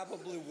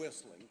 Probably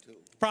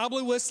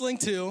whistling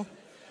too.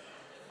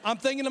 I'm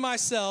thinking to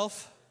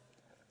myself,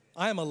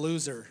 I am a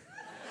loser.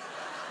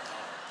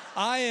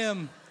 I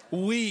am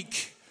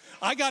weak.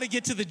 I got to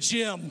get to the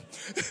gym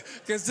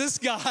because this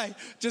guy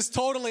just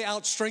totally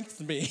outstrengthed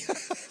me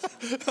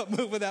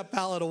moving that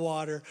pallet of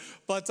water.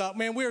 But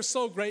man, we are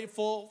so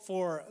grateful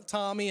for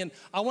Tommy, and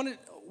we're going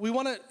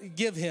to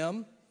give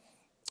him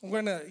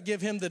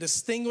the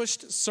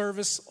Distinguished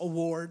Service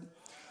Award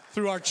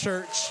through our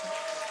church.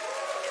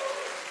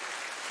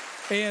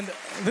 And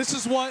this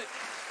is what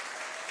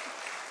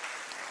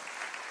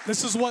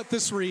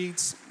this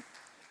reads.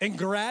 In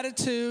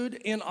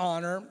gratitude and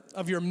honor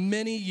of your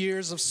many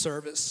years of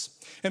service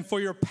and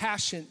for your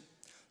passion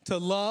to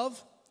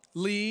love,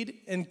 lead,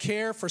 and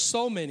care for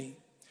so many,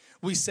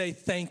 we say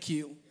thank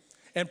you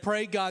and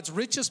pray God's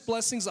richest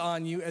blessings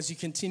on you as you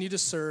continue to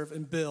serve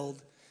and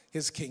build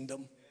his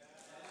kingdom.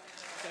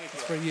 Thank you.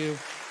 It's for you.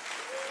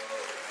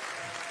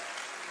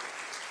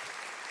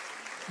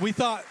 We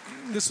thought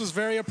this was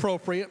very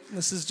appropriate.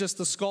 This is just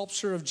the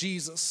sculpture of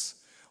Jesus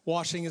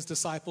washing his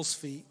disciples'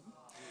 feet.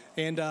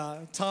 And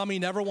Tommy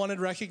never wanted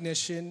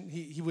recognition.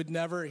 He would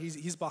never,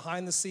 he's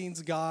behind the scenes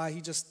guy.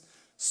 He just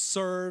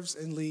serves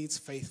and leads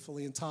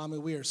faithfully. And Tommy,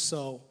 we are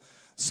so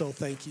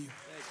thank you.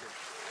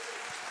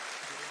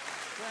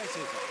 Thank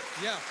you.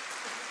 Yeah.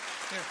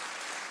 Here.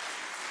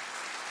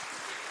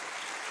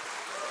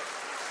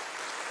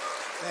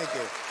 Thank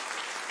you.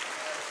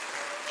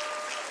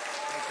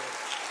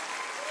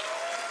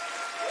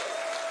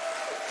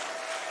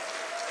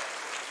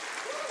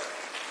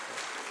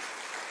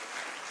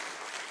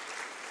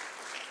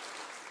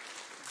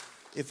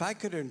 If I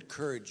could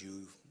encourage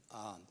you,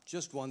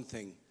 just one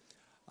thing,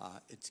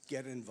 it's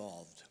get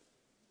involved.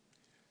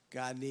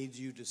 God needs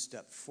you to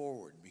step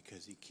forward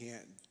because he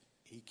can't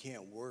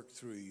work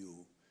through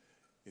you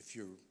if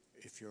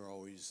you're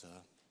always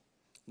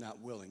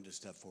not willing to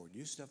step forward.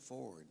 You step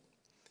forward,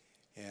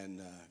 and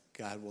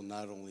God will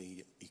not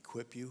only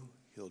equip you,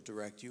 he'll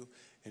direct you,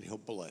 and he'll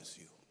bless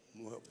you.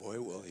 Boy,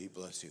 will he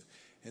bless you.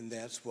 And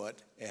that's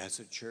what, as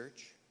a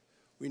church,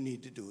 we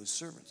need to do as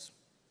servants.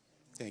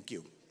 Thank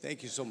you.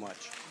 Thank you so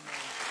much.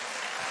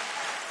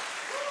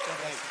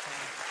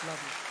 Love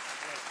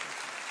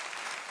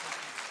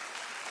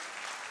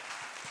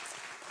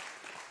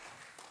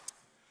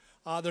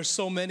you. There's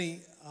so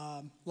many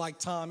like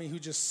Tommy who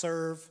just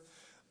serve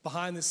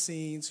behind the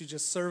scenes, who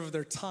just serve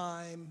their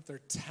time,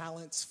 their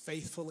talents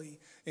faithfully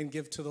and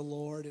give to the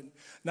Lord. And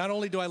not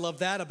only do I love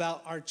that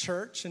about our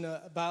church and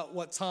about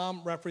what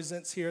Tom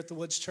represents here at the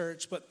Woods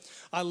Church, but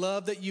I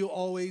love that you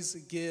always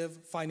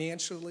give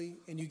financially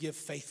and you give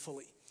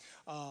faithfully.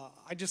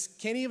 I just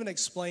can't even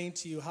explain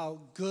to you how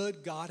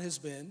good God has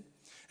been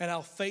and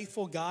how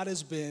faithful God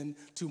has been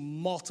to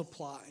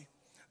multiply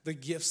the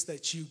gifts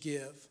that you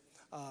give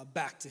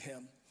back to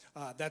him.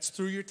 That's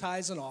through your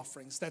tithes and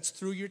offerings. That's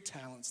through your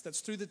talents.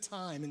 That's through the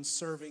time in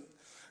serving.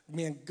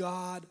 Man,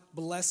 God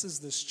blesses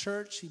this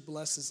church. He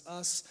blesses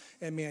us.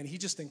 And man, he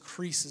just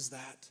increases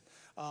that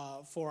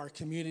for our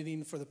community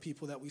and for the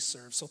people that we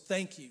serve. So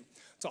thank you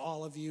to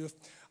all of you.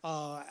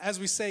 As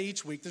we say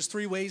each week, there's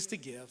 3 ways to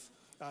give.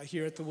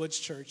 Here at the Woods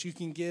Church. You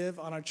can give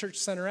on our Church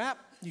Center app,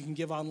 you can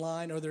give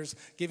online, or there's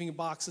giving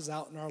boxes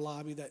out in our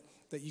lobby that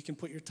you can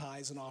put your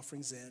tithes and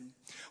offerings in.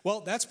 Well,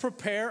 that's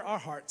prepare our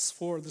hearts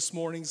for this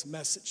morning's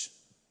message.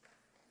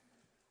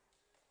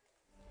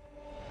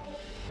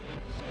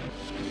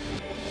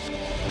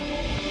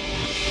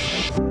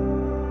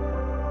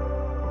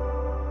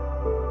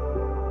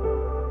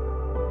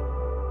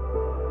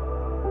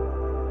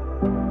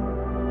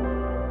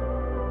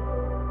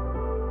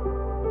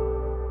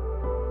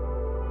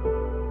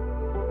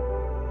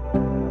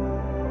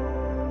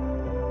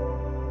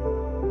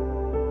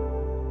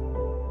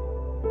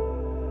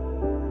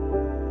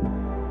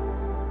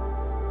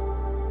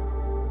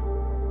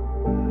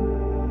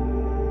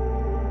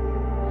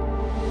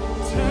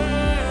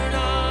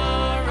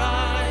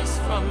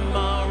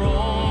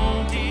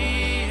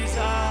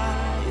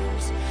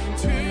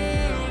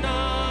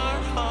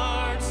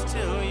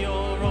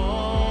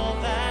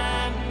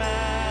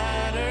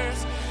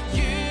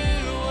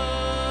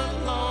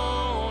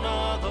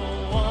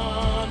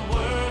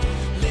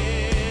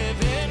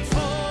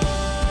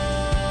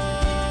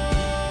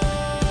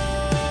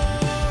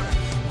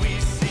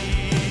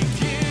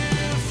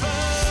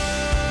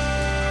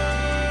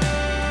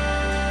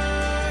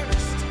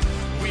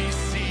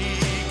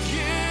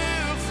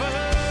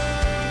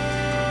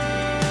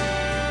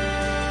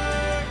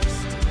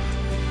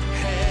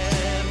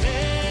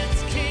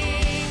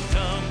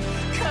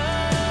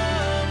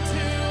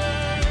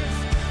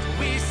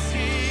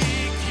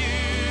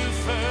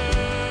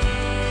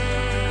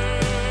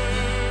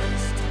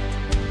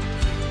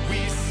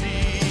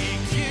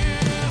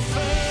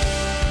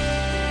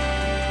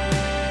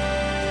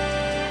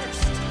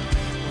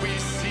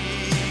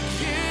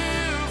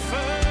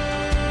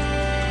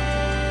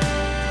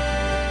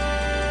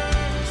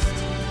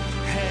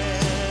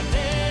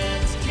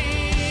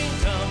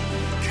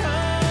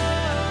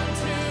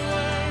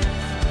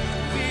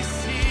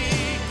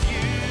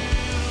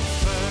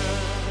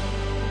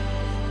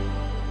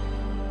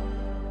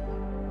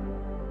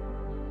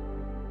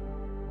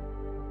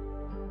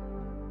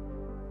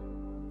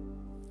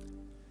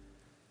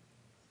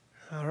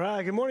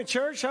 Good morning,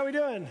 church. How we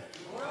doing?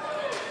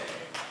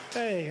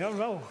 Hey,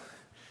 oh,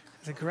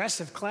 it's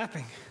aggressive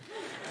clapping.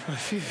 A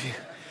few of you,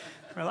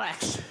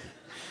 relax.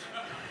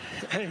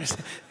 I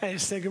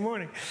just say good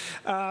morning.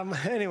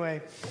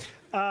 Anyway,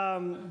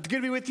 good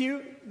to be with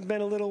you.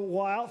 Been a little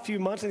while, a few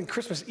months. I think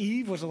Christmas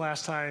Eve was the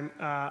last time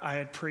I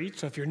had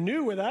preached. So if you're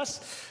new with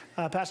us,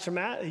 Pastor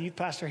Matt, the youth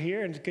pastor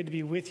here, and it's good to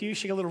be with you.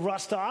 Shake a little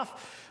rust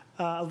off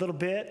a little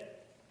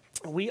bit.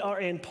 We are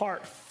in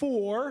part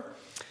 4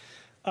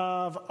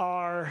 of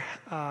our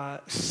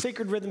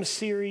Sacred Rhythm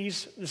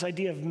series, this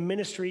idea of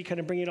ministry, kind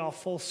of bringing it all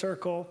full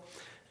circle.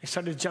 I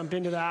started to jump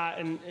into that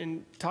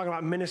and talk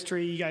about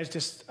ministry. You guys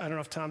just, I don't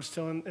know if Tom's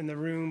still in the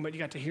room, but you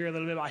got to hear a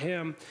little bit about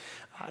him.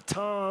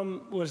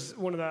 Tom was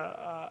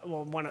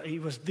he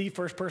was the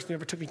first person who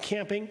ever took me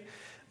camping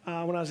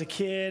when I was a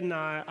kid, and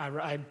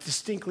I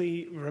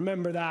distinctly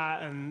remember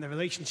that and the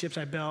relationships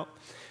I built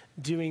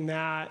doing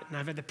that. And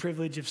I've had the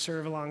privilege of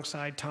serving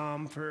alongside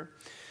Tom for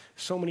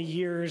so many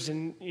years,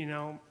 and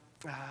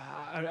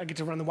I get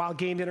to run the Wild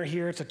Game Dinner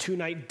here. It's a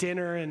 2-night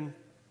dinner, and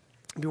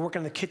I'll be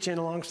working in the kitchen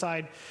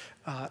alongside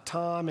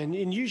Tom,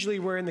 and usually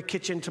we're in the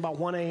kitchen till about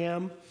 1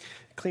 a.m.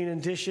 cleaning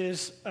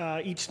dishes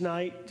each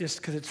night, just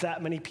because it's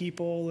that many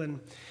people.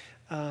 And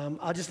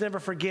I'll just never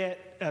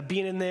forget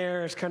being in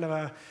there as kind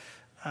of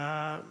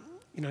a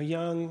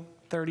young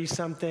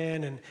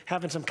 30-something and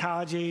having some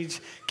college-age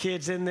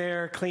kids in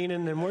there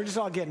cleaning, and we're just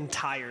all getting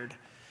tired.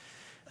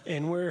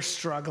 And we're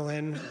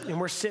struggling, and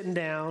we're sitting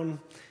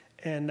down,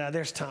 and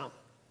there's Tom,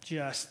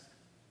 just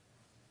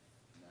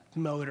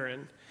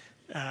motoring,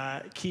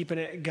 keeping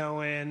it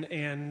going,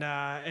 and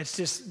it's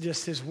just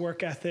his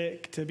work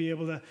ethic to be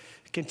able to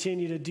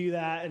continue to do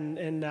that.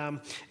 And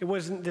it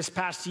wasn't this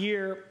past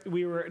year.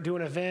 We were doing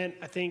an event.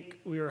 I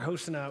think we were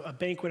hosting a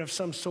banquet of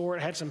some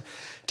sort. I had some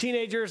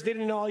teenagers. They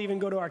didn't all even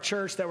go to our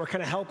church that were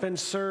kind of helping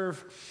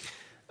serve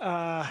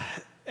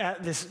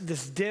at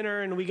this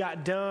dinner, and we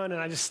got done,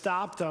 and I just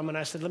stopped them, and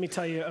I said, let me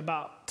tell you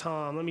about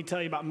Tom. Let me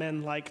tell you about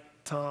men like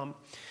Tom,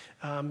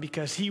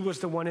 because he was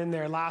the one in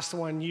there, last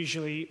one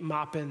usually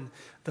mopping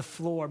the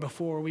floor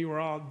before we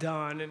were all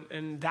done,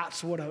 and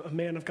that's what a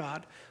man of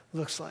God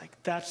looks like.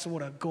 That's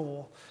what a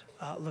goal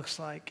looks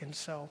like. And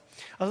so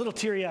I was a little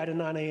teary-eyed at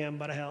 9 a.m.,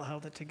 but I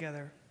held it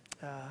together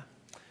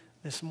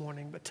this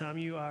morning. But Tom,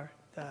 you are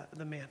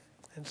the man,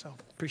 and so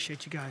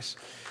appreciate you guys.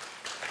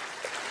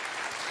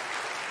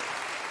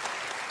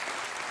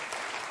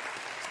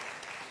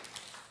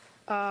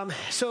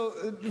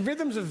 So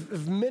rhythms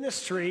of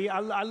ministry, I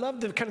love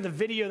the kind of the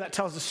video that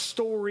tells the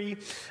story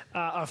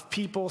of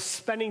people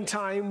spending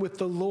time with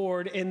the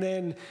Lord, and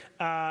then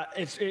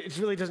it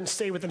really doesn't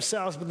stay with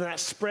themselves, but then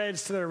that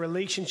spreads to their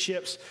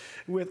relationships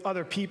with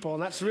other people,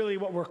 and that's really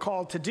what we're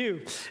called to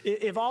do.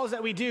 If all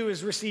that we do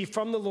is receive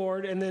from the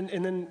Lord, and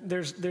then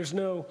there's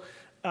no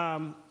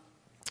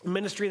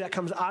ministry that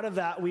comes out of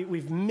that,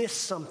 we've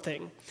missed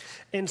something.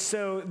 And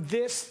so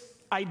this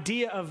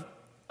idea of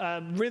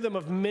rhythm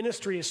of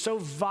ministry is so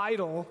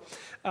vital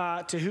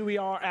to who we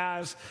are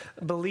as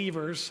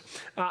believers.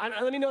 And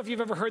let me know if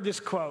you've ever heard this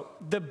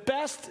quote: "The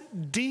best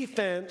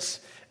defense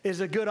is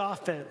a good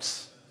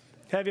offense."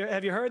 Have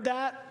you heard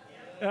that?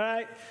 All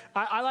right.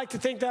 I like to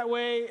think that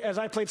way. As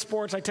I played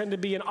sports, I tend to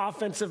be an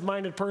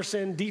offensive-minded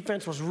person.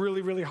 Defense was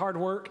really, really hard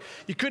work.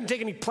 You couldn't take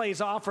any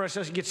plays off or else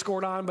you get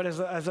scored on. But as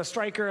a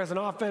striker, as an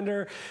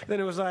offender, then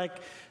it was like,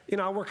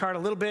 I'll work hard a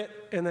little bit,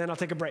 and then I'll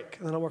take a break.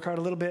 And then I'll work hard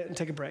a little bit and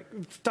take a break.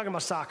 I'm talking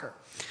about soccer.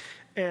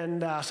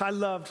 And so I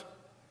loved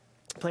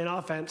playing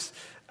offense.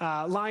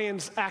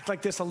 Lions act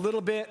like this a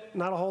little bit,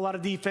 not a whole lot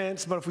of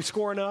defense, but if we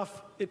score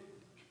enough, it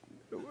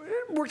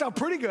worked out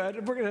pretty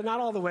good. Not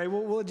all the way.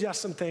 We'll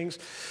adjust some things.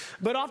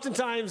 But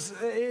oftentimes,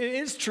 it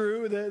is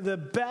true, the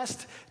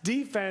best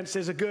defense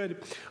is a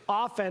good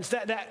offense.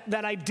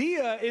 That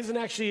idea isn't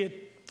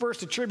actually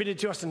first attributed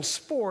to us in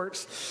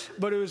sports,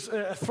 but it was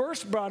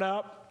first brought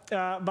up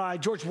by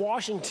George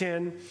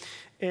Washington,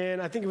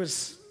 and I think it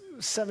was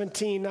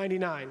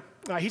 1799.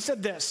 He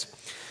said this: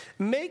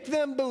 "Make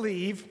them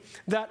believe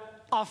that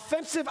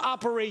offensive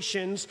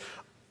operations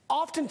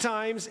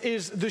oftentimes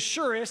is the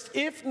surest,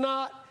 if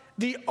not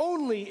the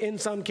only, in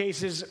some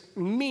cases,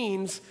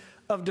 means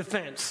of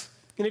defense."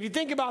 And if you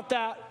think about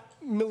that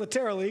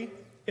militarily,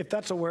 if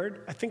that's a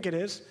word, I think it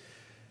is.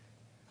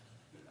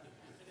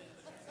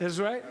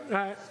 Is right? All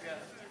right.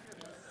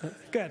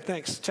 Good,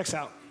 thanks. Checks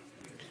out.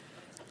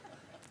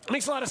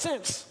 Makes a lot of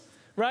sense,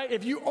 right?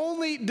 If you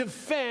only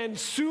defend,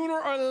 sooner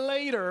or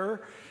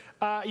later,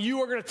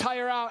 you are going to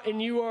tire out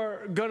and you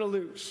are going to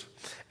lose.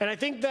 And I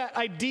think that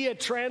idea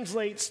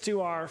translates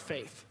to our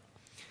faith.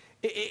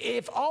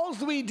 If all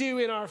we do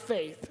in our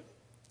faith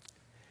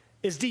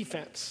is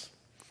defense,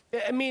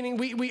 meaning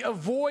we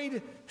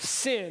avoid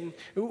sin,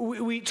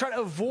 we try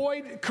to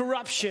avoid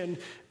corruption,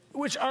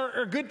 which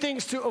are good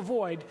things to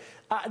avoid,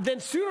 then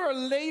sooner or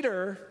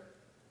later,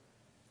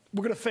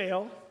 we're going to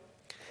fail.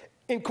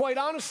 And quite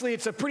honestly,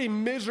 it's a pretty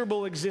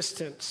miserable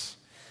existence.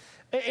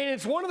 And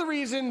it's one of the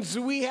reasons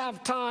we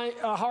have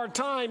a hard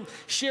time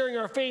sharing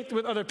our faith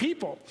with other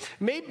people.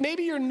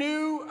 Maybe you're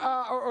new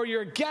or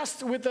you're a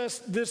guest with us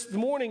this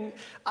morning.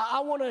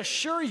 I want to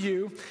assure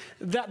you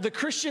that the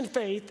Christian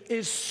faith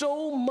is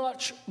so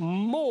much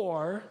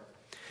more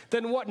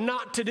than what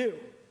not to do.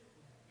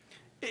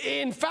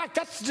 In fact,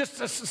 that's just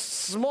a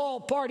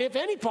small part, if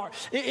any part.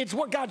 It's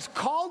what God's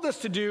called us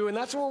to do, and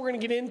that's what we're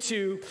going to get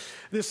into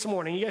this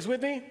morning. You guys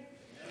with me?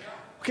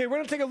 Okay, we're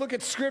going to take a look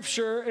at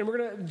Scripture, and we're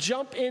going to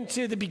jump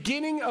into the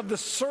beginning of the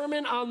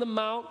Sermon on the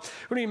Mount.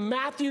 We're going to be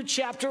Matthew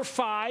chapter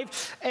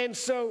 5. And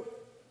so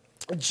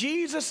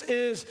Jesus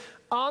is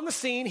on the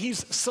scene.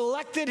 He's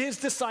selected his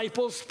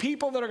disciples,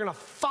 people that are going to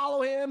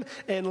follow him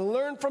and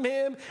learn from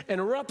him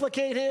and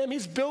replicate him.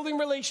 He's building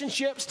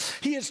relationships.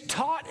 He has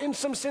taught in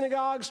some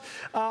synagogues.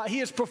 He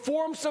has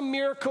performed some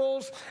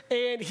miracles,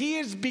 and he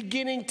is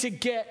beginning to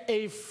get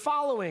a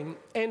following.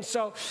 And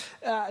so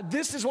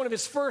this is one of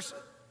his first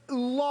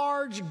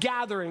large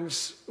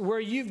gatherings where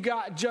you've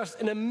got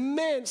just an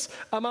immense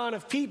amount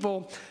of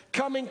people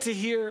coming to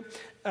hear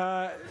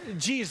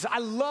Jesus. I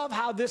love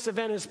how this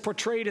event is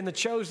portrayed in The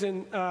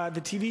Chosen,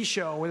 the TV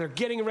show, where they're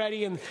getting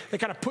ready and they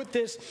kind of put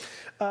this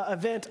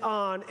event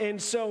on.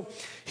 And so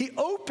he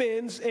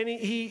opens and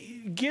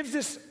he gives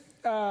this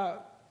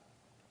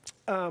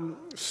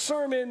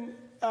sermon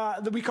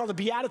that we call the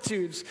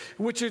Beatitudes,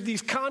 which are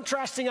these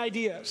contrasting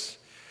ideas.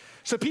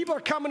 So people are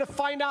coming to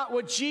find out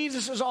what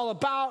Jesus is all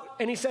about,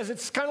 and he says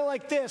it's kind of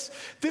like this.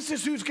 This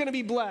is who's going to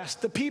be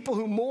blessed. The people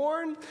who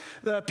mourn,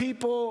 the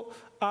people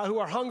who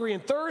are hungry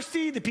and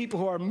thirsty, the people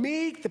who are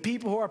meek, the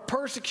people who are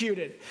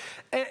persecuted.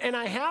 And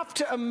I have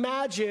to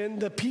imagine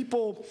the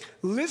people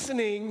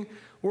listening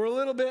were a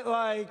little bit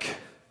like,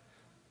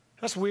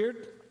 that's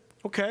weird,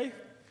 okay.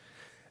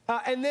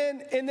 And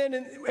then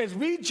as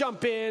we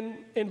jump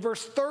in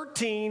verse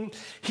 13,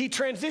 he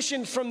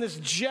transitions from this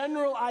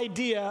general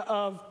idea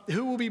of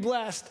who will be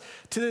blessed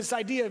to this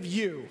idea of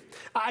you.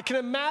 I can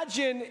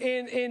imagine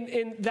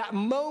in that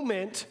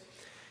moment,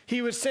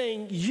 he was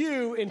saying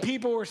you, and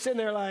people were sitting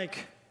there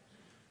like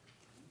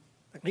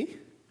me?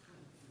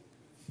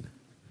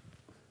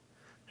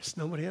 There's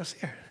nobody else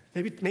here.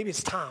 Maybe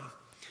it's Tom.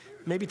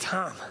 Maybe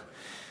Tom.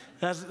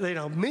 That's,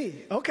 me.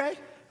 Okay.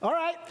 All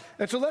right,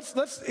 and so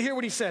let's hear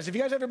what he says. If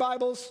you guys have your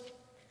Bibles,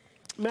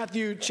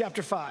 Matthew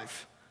chapter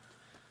 5.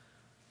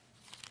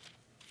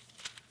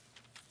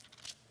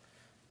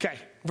 Okay,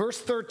 verse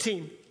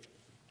 13.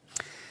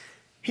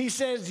 He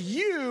says,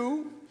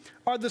 you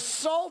are the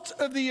salt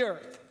of the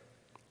earth.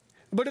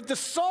 But if the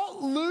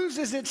salt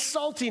loses its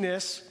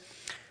saltiness,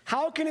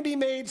 how can it be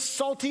made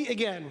salty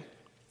again?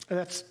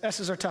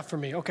 S's are tough for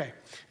me. Okay,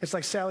 it's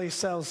like Sally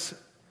sells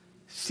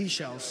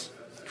seashells.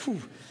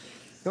 Whew.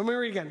 Let me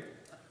read again.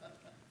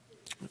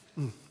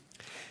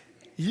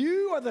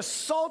 You are the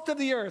salt of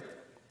the earth,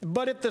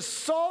 but if the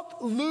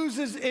salt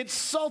loses its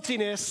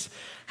saltiness,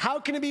 how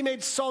can it be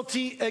made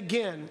salty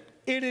again?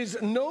 It is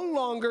no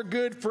longer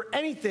good for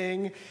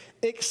anything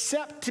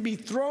except to be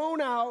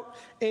thrown out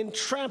and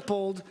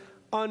trampled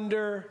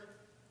under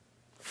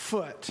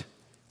foot.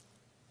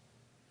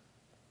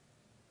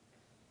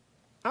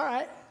 All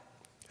right.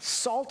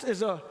 Salt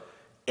is an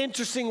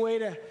interesting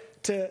way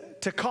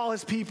to call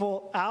his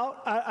people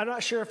out. I'm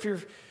not sure if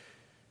you're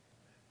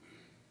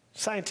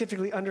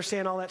scientifically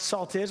understand all that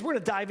salt is. We're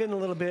going to dive in a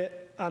little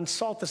bit on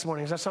salt this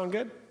morning. Does that sound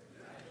good?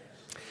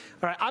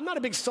 All right, I'm not a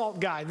big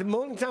salt guy. The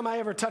only time I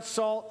ever touch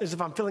salt is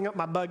if I'm filling up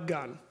my bug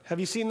gun. Have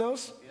you seen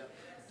those? Yep.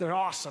 They're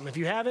awesome. If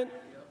you haven't,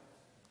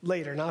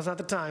 later. Now's not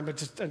the time,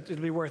 but it'll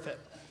be worth it.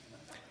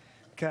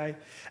 Okay?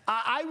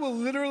 I will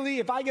literally,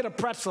 if I get a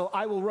pretzel,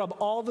 I will rub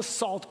all the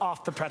salt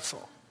off the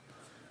pretzel.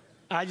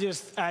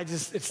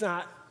 It's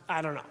not,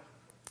 I don't know.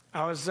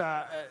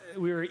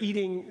 We were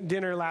eating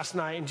dinner last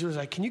night, and Julie's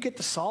like, can you get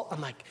the salt? I'm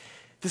like,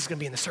 this is going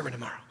to be in the sermon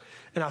tomorrow.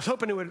 And I was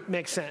hoping it would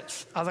make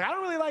sense. I was like, I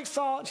don't really like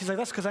salt. She's like,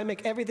 that's because I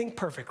make everything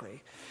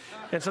perfectly.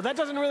 And so that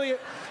doesn't really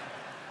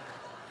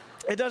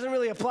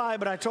apply,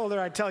 but I told her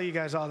I'd tell you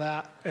guys all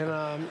that.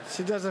 And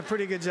she does a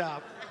pretty good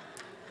job.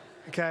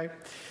 Okay?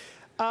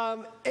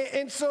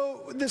 And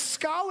so the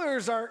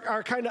scholars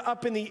are kind of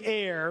up in the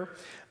air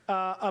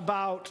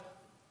about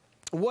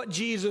what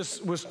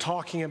Jesus was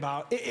talking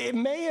about. It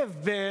may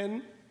have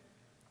been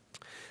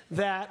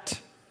that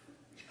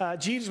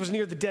Jesus was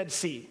near the Dead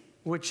Sea,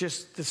 which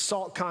is the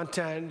salt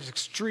content is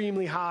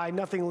extremely high.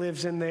 Nothing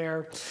lives in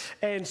there.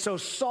 And so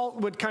salt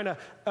would kind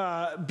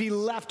of be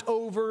left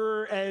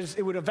over as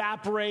it would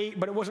evaporate,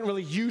 but it wasn't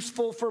really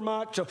useful for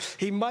much. So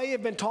he may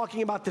have been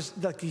talking about this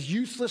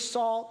useless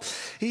salt.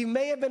 He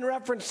may have been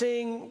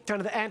referencing kind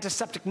of the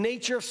antiseptic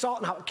nature of salt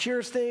and how it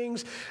cures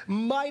things.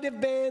 Might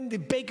have been the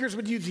bakers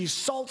would use these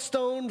salt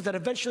stones that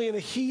eventually in the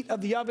heat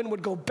of the oven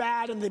would go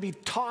bad and they'd be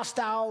tossed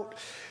out.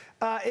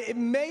 It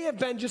may have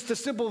been just the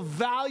simple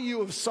value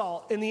of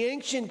salt. In the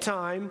ancient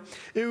time,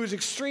 it was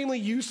extremely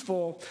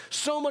useful,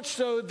 so much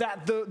so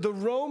that the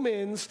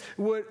Romans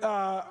would,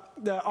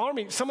 the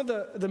army, some of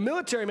the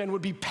military men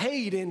would be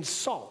paid in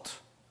salt.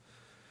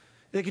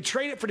 They could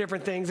trade it for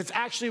different things. It's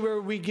actually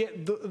where we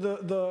get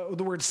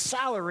the word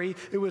salary.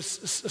 It was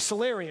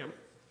salarium,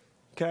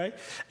 okay?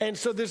 And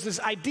so there's this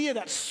idea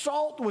that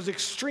salt was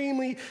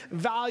extremely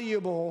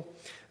valuable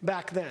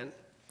back then.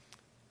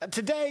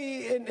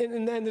 Today,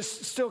 and then there's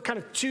still kind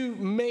of two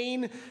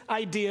main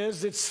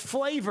ideas. It's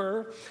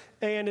flavor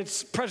and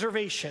it's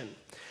preservation.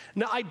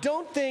 Now, I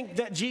don't think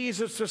that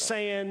Jesus was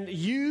saying,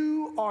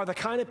 you are the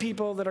kind of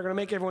people that are going to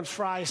make everyone's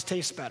fries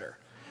taste better.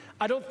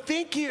 I don't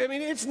think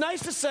it's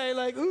nice to say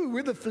like, ooh,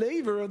 we're the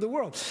flavor of the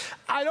world.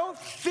 I don't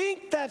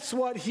think that's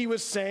what he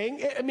was saying.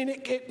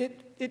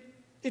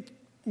 It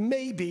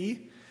may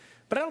be,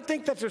 but I don't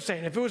think that's what they're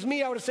saying. If it was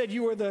me, I would have said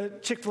you are the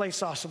Chick-fil-A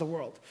sauce of the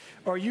world,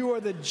 or you are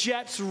the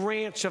Jets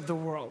Ranch of the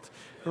world,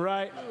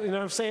 right? You know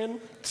what I'm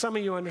saying? Some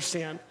of you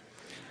understand,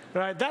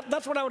 right?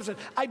 That's what I would have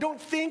said. I don't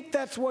think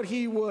that's what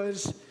he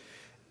was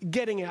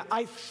getting at.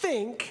 I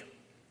think,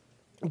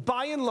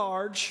 by and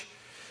large,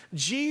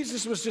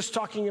 Jesus was just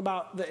talking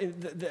about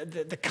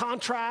the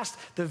contrast,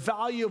 the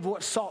value of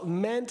what salt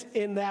meant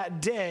in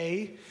that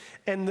day,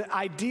 and the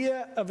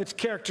idea of its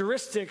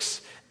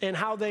characteristics and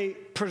how they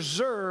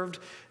preserved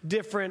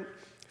different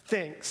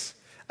things.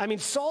 I mean,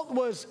 salt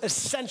was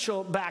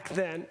essential back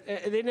then.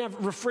 They didn't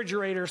have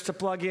refrigerators to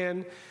plug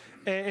in.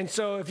 And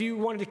so if you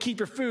wanted to keep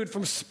your food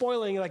from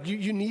spoiling, like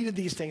you needed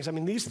these things. I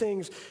mean, these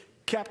things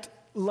kept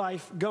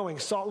life going.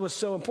 Salt was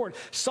so important.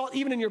 Salt,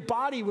 even in your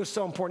body, was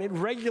so important. It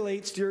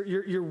regulates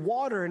your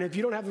water, and if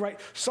you don't have the right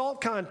salt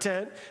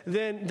content,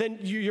 then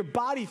your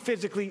body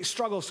physically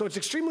struggles. So it's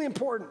extremely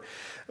important.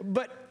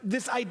 But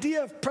this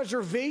idea of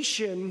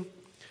preservation,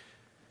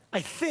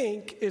 I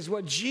think, is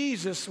what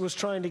Jesus was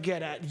trying to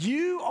get at.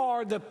 You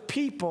are the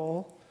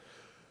people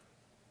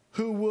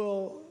who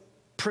will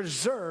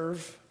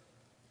preserve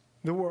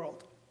the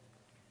world.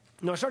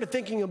 Now, I started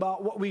thinking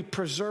about what we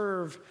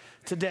preserve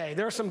today.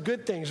 There are some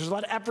good things. There's a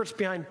lot of efforts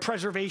behind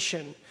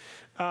preservation.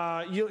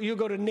 You'll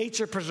go to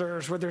nature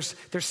preserves where there's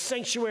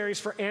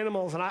sanctuaries for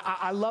animals, and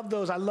I love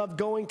those. I love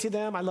going to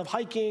them. I love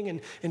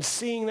hiking and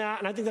seeing that,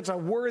 and I think that's a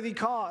worthy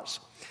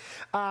cause.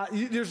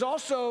 There's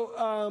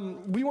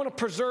also, we want to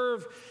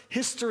preserve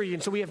history,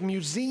 and so we have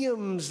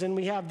museums, and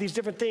we have these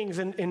different things.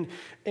 In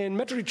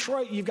Metro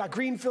Detroit, you've got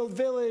Greenfield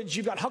Village,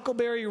 you've got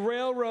Huckleberry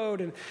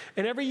Railroad, and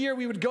every year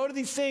we would go to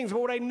these things.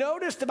 But what I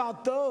noticed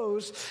about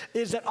those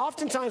is that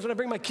oftentimes when I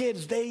bring my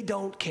kids, they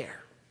don't care.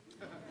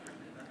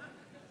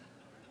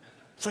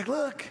 It's like,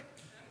 look,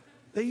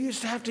 they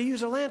used to have to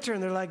use a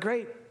lantern. They're like,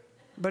 great,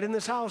 but in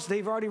this house,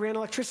 they've already ran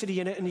electricity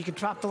in it, and you can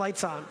drop the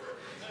lights on.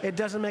 It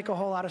doesn't make a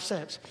whole lot of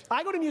sense.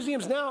 I go to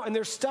museums now, and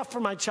there's stuff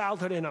from my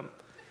childhood in them.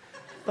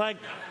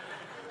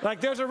 Like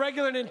there's a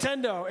regular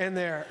Nintendo in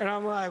there, and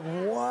I'm like,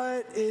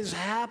 what is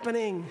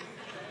happening?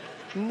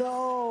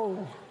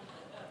 No.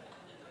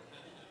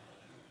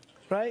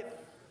 Right?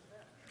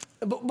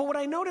 But what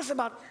I notice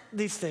about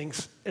these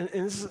things, and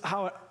this is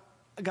how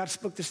God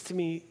spoke this to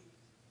me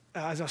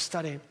as I was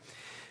studying,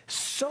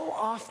 so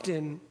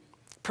often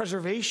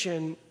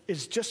preservation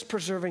is just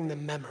preserving the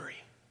memory.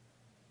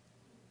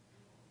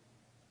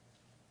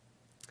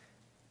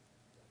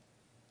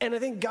 And I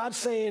think God's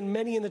saying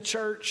many in the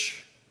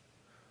church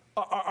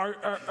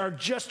are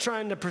just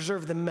trying to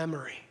preserve the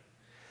memory.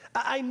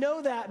 I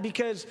know that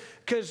because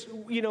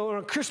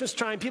on Christmas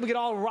time, people get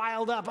all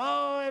riled up.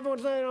 Oh,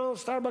 everyone's saying,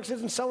 Starbucks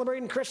isn't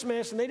celebrating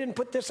Christmas, and they didn't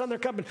put this on their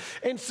cup.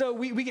 And so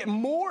we get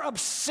more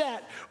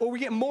upset, or we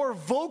get more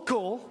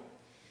vocal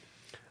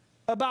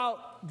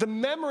about the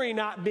memory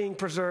not being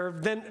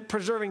preserved than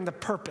preserving the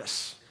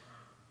purpose.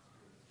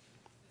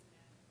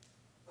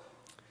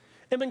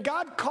 And when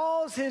God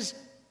calls his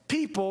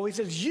people, he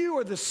says, you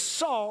are the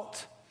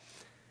salt.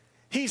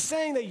 He's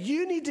saying that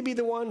you need to be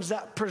the ones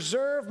that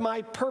preserve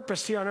my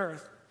purpose here on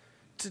earth,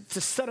 to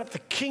set up the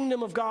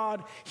kingdom of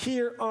God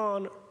here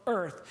on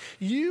earth.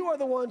 You are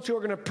the ones who are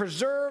going to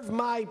preserve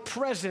my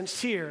presence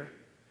here.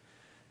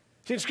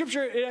 See, in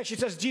Scripture, it actually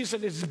says, Jesus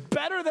said, it's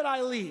better that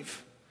I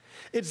leave.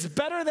 It's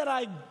better that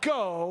I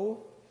go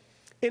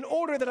in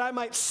order that I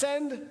might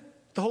send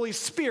the Holy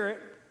Spirit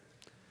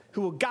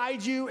who will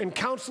guide you and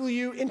counsel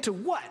you into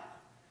what?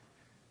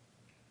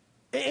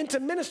 Into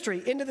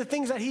ministry, into the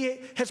things that he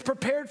has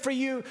prepared for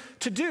you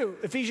to do.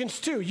 Ephesians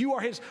 2, you are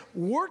his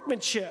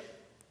workmanship,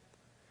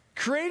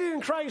 created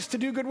in Christ to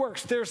do good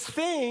works. There's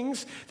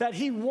things that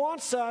he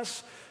wants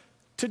us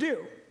to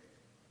do.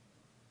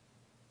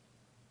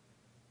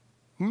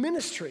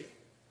 Ministry.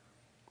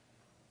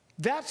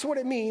 That's what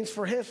it means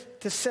for him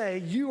to say,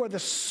 you are the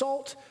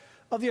salt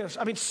of the earth.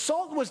 I mean,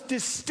 salt was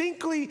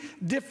distinctly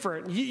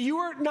different. You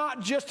are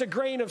not just a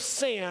grain of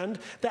sand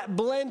that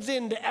blends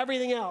into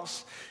everything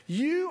else.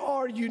 You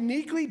are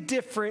uniquely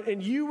different,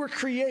 and you were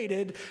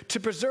created to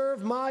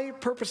preserve my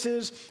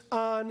purposes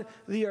on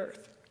the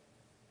earth.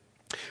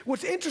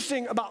 What's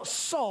interesting about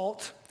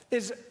salt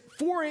is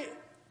for it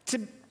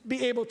to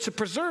be able to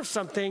preserve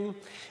something,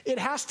 it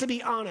has to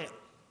be on it.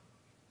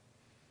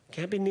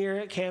 Can't be near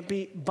it, can't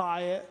be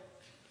by it.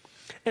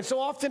 And so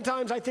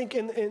oftentimes I think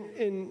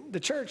in the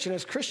church and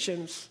as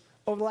Christians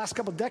over the last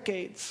couple of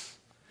decades,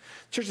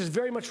 Churches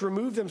very much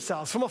remove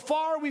themselves. From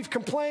afar, we've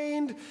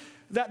complained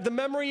that the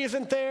memory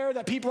isn't there,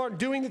 that people aren't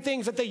doing the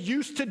things that they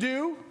used to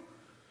do.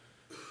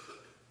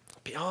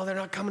 Oh, they're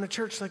not coming to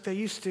church like they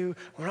used to.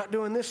 We're not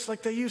doing this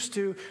like they used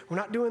to. We're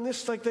not doing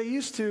this like they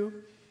used to.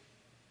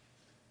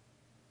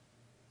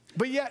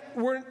 But yet,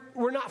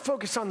 we're not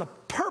focused on the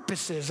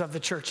purposes of the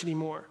church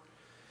anymore.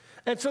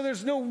 And so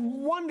there's no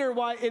wonder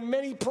why in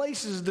many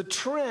places the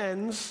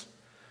trends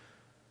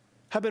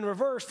have been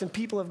reversed and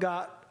people have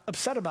got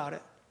upset about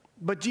it.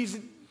 But Jesus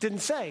didn't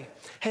say,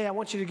 hey, I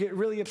want you to get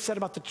really upset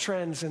about the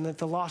trends and that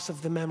the loss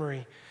of the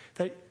memory,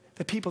 that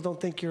people don't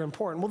think you're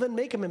important. Well, then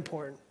make them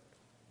important.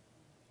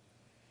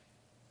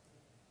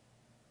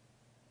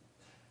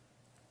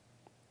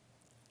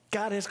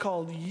 God has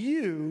called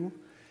you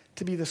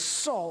to be the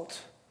salt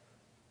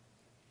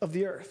of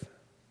the earth.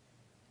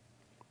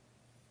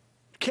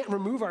 Can't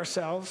remove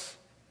ourselves,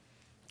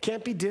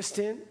 can't be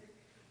distant,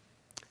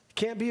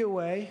 can't be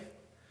away.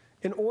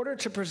 In order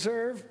to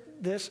preserve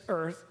this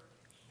earth,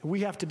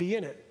 we have to be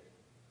in it.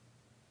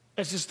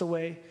 That's just the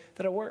way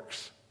that it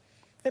works.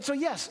 And so,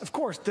 yes, of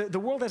course, the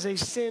world has a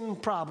sin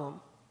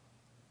problem.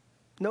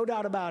 No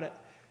doubt about it.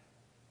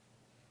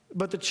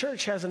 But the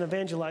church has an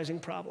evangelizing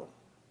problem.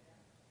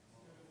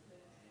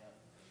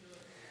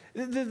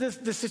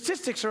 The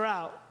statistics are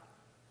out.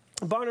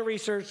 Barna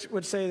Research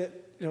would say that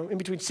in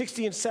between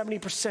 60 and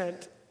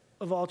 70%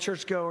 of all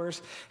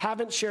churchgoers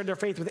haven't shared their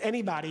faith with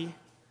anybody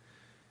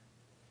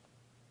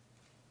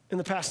in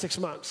the past 6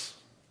 months.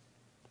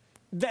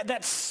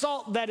 That's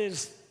salt that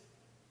is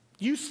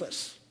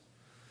useless.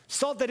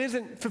 Salt that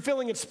isn't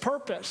fulfilling its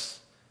purpose.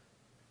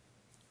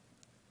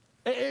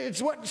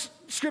 It's what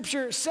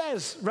Scripture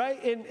says,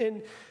 right?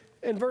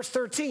 In verse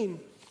 13.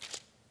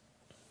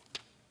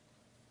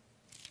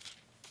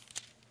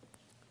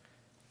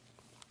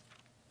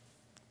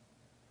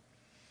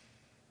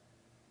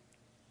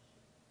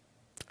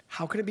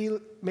 How can it be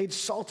made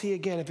salty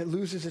again if it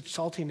loses its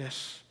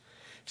saltiness?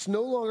 It's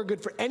no longer good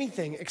for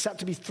anything except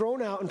to be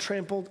thrown out and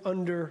trampled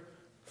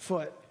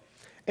underfoot.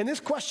 And this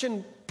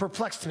question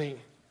perplexed me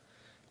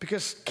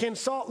because can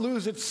salt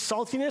lose its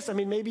saltiness? I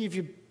mean, maybe if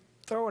you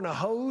throw in a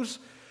hose,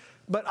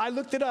 but I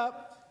looked it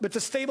up. It's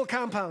a stable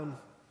compound.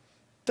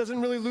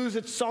 Doesn't really lose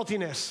its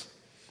saltiness.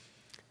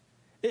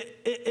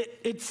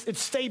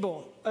 It's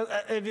stable.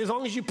 As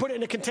long as you put it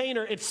in a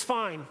container, it's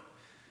fine.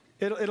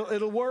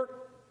 It'll work.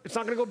 It's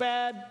not going to go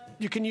bad.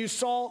 You can use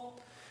salt.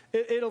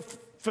 It'll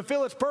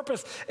fulfill its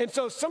purpose. And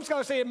so some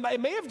scholars say it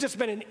may have just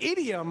been an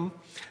idiom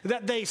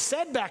that they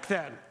said back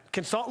then.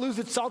 Can salt lose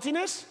its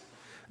saltiness?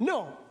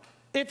 No.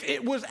 If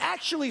it was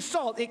actually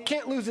salt, it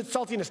can't lose its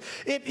saltiness.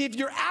 If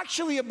you're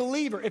actually a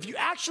believer, if you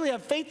actually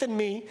have faith in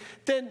me,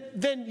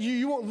 then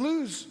you won't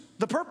lose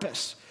the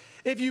purpose.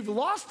 If you've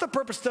lost the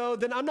purpose, though,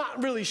 then I'm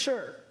not really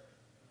sure.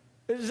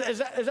 Does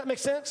that make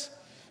sense?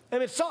 I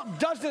mean, salt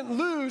doesn't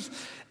lose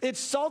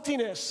its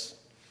saltiness.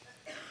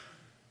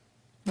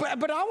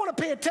 But I want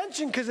to pay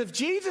attention because if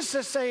Jesus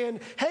is saying,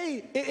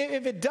 hey,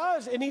 if it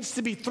does, it needs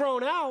to be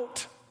thrown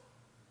out.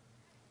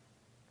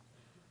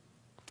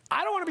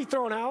 I don't want to be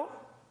thrown out.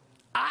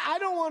 I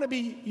don't want to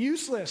be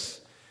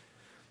useless.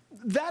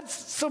 That's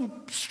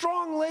some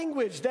strong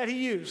language that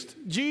he used.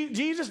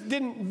 Jesus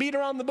didn't beat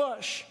around the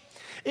bush.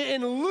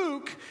 In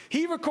Luke,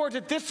 he records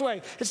it this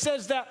way. It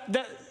says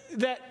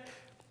that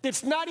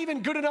it's not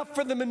even good enough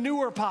for the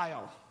manure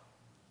pile.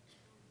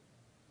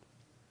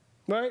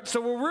 Right?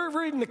 So when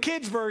we're reading the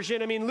kids'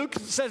 version, I mean, Luke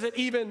says it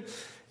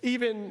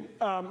even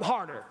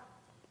harder.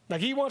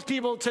 Like he wants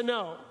people to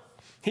know.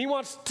 He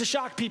wants to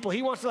shock people.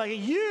 He wants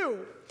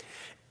to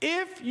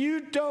if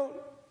you don't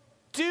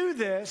do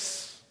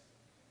this,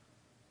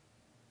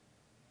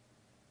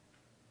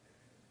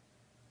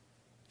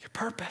 your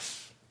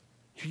purpose,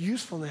 your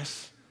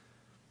usefulness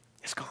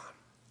is gone.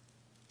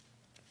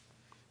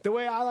 The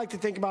way I like to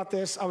think about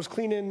this, I was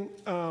cleaning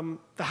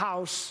the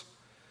house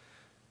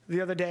the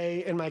other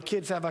day, and my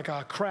kids have like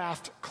a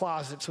craft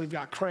closet. So we've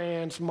got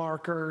crayons,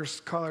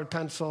 markers, colored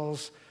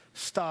pencils,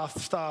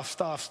 stuff.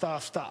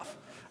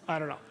 I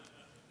don't know.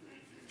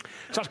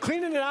 So I was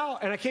cleaning it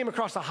out, and I came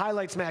across the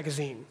Highlights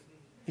magazine.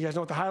 You guys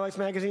know what the Highlights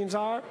magazines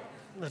are?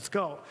 Let's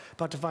go.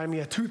 About to find me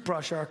a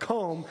toothbrush or a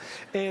comb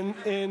in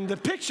the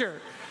picture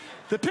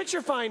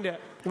finder,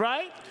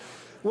 right?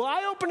 Well,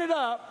 I opened it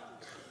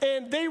up,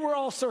 and they were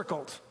all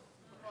circled.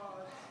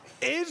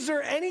 Is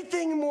there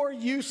anything more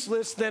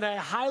useless than a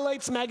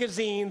Highlights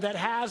magazine that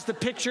has the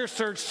picture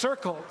search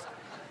circled?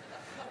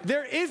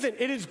 There isn't.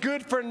 It is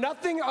good for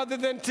nothing other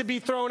than to be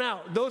thrown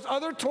out. Those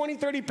other 20,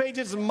 30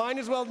 pages might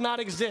as well not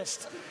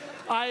exist.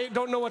 I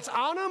don't know what's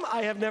on them.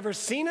 I have never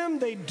seen them.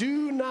 They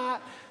do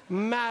not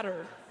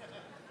matter.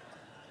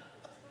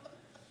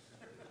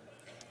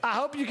 I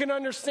hope you can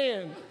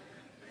understand.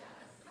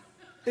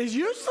 It's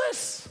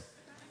useless.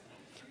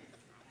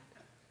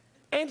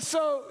 And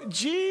so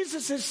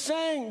Jesus is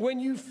saying when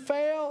you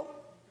fail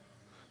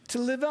to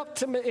live up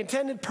to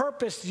intended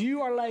purpose,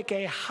 you are like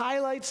a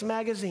Highlights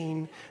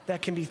magazine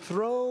that can be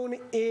thrown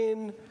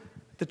in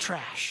the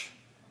trash.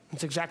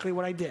 That's exactly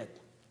what I did.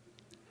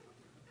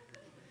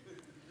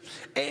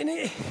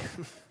 And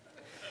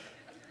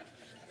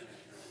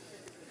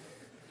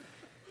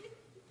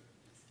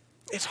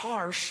It's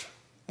harsh.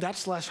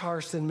 That's less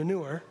harsh than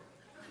manure.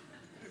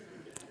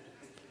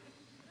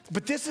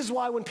 But this is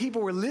why when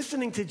people were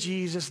listening to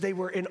Jesus, they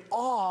were in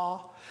awe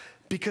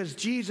because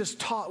Jesus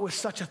taught with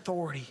such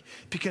authority,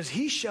 because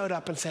he showed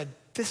up and said,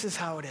 this is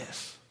how it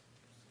is.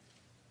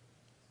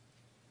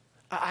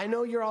 I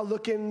know you're all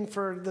looking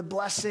for the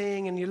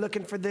blessing and you're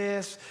looking for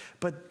this,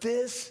 but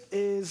this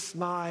is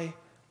my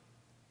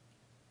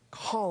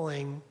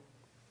calling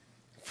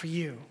for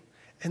you.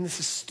 And this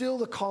is still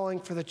the calling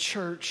for the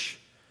church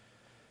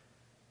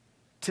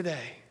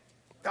today.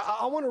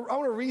 I want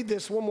to read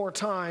this one more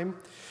time.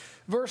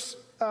 Verse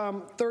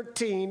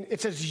 13,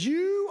 it says,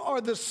 you are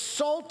the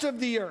salt of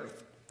the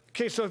earth.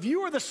 Okay, so if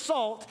you are the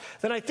salt,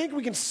 then I think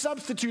we can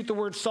substitute the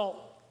word salt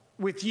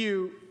with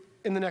you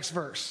in the next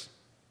verse.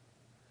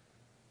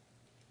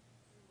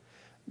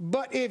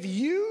 But if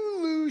you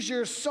lose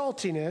your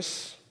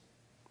saltiness,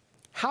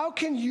 how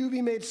can you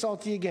be made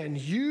salty again?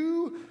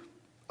 You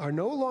are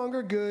no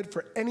longer good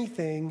for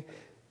anything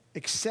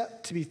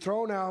except to be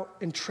thrown out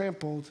and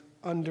trampled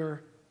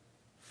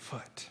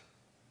underfoot.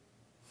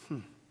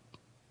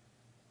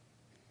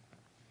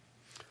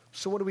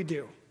 So what do we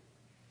do?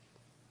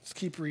 Let's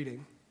keep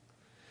reading.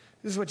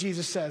 This is what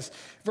Jesus says.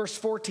 Verse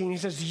 14, he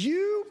says,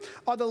 you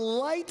are the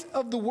light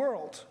of the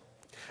world.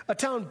 A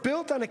town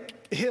built on a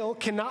hill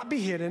cannot be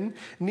hidden,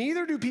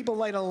 neither do people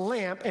light a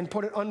lamp and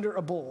put it under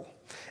a bowl.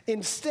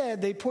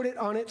 Instead, they put it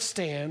on its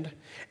stand,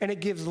 and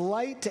it gives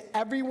light to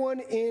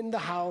everyone in the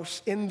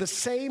house. In the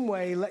same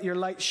way, let your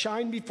light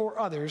shine before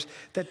others,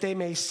 that they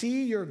may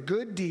see your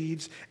good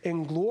deeds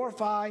and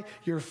glorify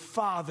your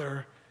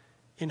Father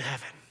in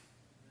heaven.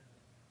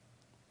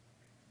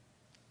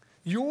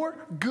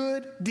 Your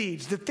good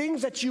deeds, the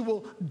things that you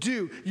will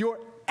do, your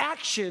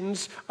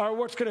actions are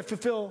what's going to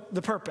fulfill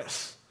the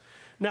purpose.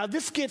 Now,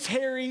 this gets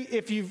hairy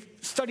if you've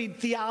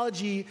studied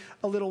theology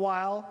a little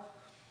while,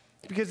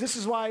 because this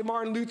is why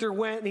Martin Luther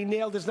went and he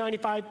nailed his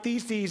 95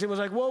 Theses and was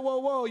like, whoa, whoa,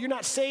 whoa, you're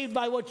not saved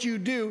by what you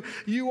do.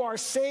 You are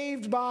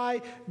saved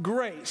by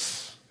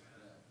grace,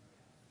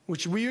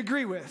 which we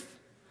agree with.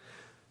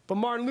 But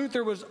Martin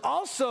Luther was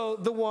also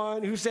the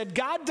one who said,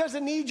 God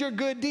doesn't need your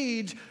good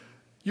deeds,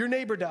 your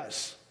neighbor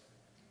does.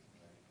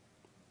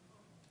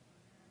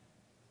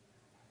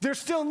 They're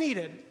still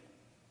needed.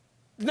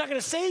 It's not going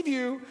to save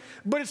you,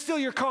 but it's still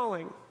your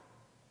calling.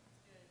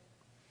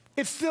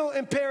 It's still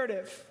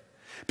imperative.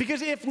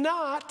 Because if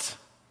not,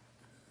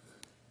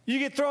 you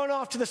get thrown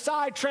off to the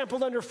side,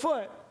 trampled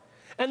underfoot.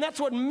 And that's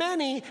what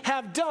many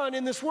have done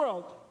in this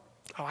world.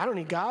 Oh, I don't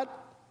need God.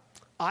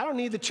 I don't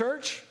need the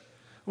church.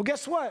 Well,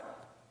 guess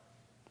what?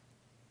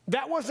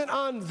 That wasn't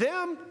on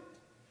them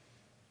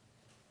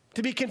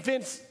to be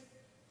convinced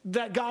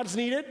that God's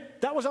needed.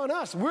 That was on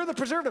us. We're the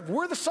preservative.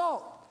 We're the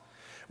salt.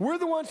 We're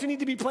the ones who need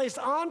to be placed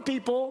on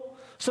people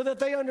so that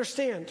they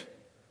understand.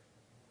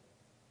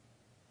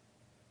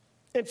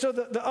 And so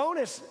the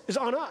onus is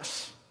on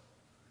us.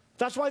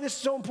 That's why this is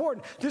so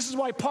important. This is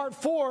why part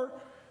 4,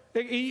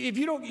 if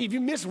you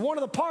miss one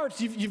of the parts,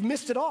 you've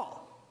missed it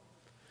all.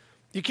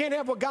 You can't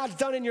have what God's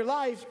done in your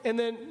life and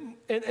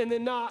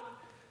then not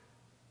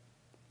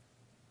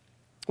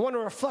want to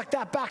reflect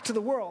that back to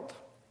the world.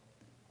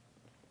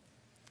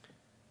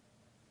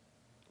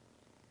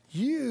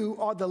 You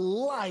are the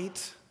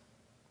light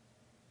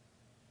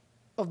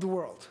of the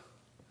world.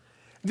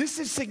 This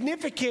is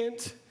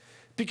significant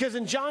because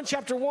in John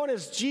chapter 1,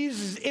 as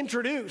Jesus is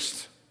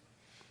introduced,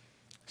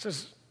 it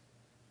says,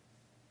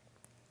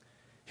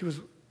 he was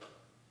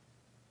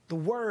the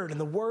Word,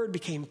 and the Word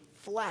became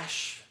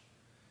flesh.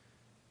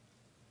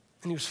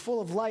 And he was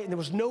full of light, and there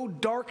was no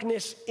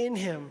darkness in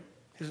him.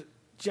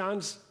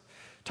 John's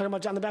talking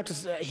about John the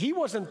Baptist. He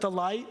wasn't the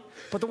light,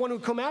 but the one who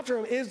come after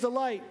him is the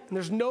light. And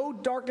there's no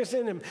darkness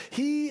in him.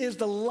 He is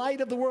the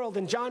light of the world.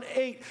 In John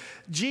 8,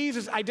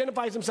 Jesus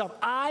identifies himself.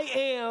 I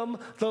am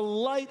the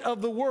light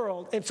of the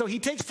world. And so he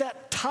takes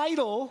that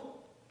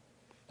title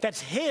that's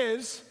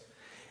his,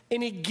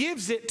 and he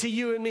gives it to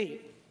you and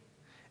me.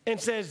 And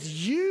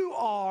says, you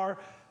are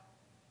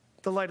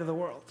the light of the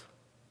world.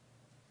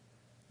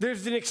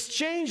 There's an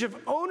exchange of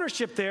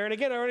ownership there. And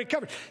again, I already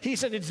covered. He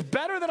said, it's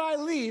better that I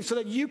leave so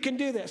that you can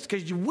do this,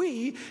 because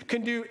we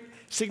can do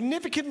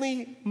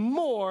significantly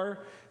more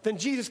than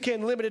Jesus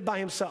can, limited by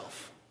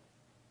himself.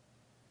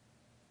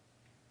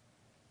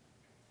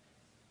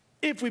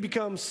 If we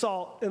become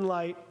salt and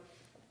light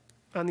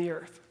on the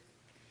earth.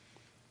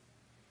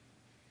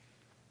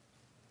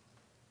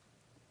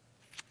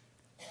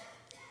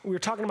 We were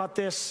talking about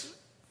this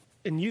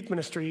in youth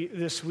ministry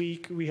this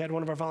week. We had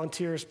one of our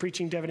volunteers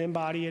preaching, Devin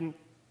Embody, and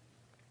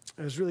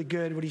it was really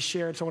good what he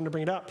shared, so I wanted to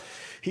bring it up.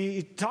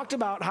 He talked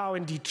about how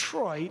in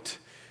Detroit,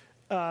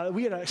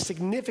 we had a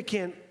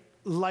significant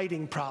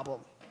lighting problem.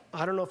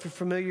 I don't know if you're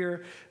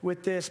familiar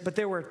with this, but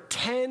there were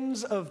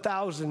tens of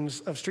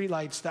thousands of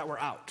streetlights that were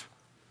out.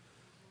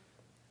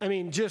 I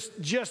mean, just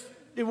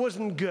it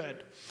wasn't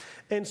good.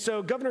 And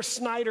so Governor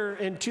Snyder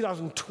in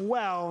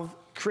 2012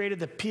 created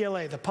the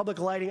PLA, the Public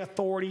Lighting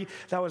Authority,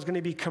 that was going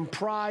to be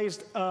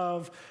comprised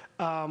of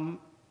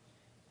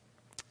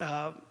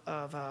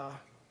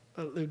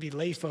it would be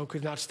lay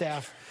folk, not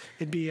staff.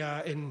 It'd be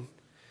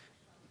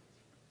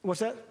what's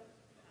that?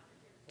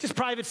 Just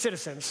private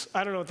citizens.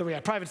 I don't know what they were.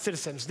 Private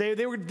citizens.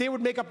 They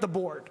would make up the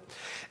board.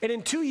 And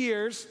in 2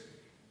 years,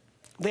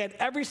 they had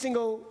every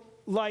single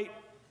light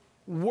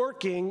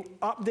working,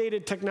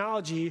 updated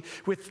technology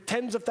with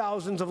tens of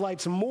thousands of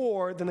lights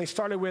more than they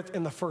started with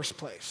in the first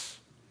place.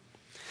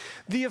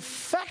 The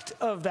effect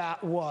of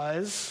that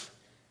was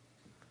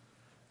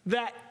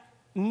that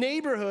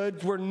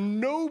neighborhoods where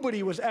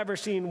nobody was ever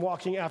seen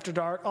walking after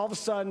dark, all of a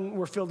sudden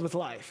were filled with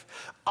life.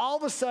 All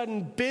of a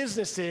sudden,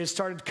 businesses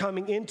started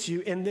coming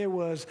into, and there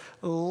was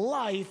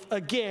life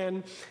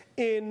again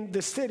in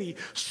the city.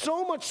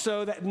 So much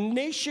so that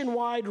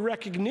nationwide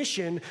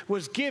recognition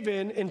was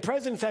given, and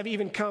presidents have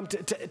even come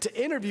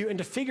to interview and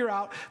to figure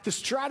out the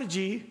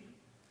strategy,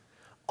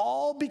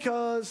 all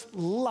because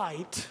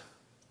light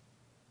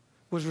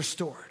was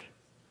restored.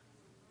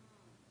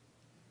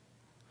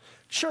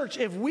 Church,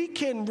 if we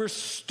can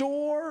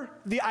restore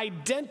the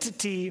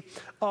identity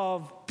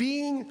of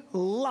being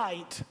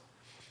light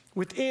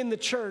within the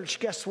church,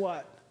 guess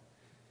what?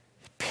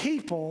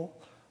 People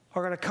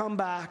are going to come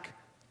back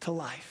to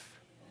life.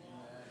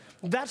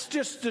 That's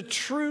just the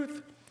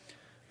truth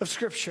of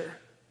Scripture.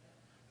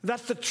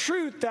 That's the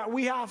truth that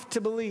we have to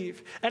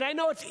believe. And I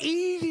know it's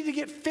easy to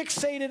get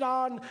fixated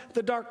on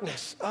the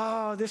darkness.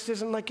 Oh, this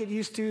isn't like it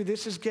used to.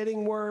 This is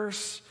getting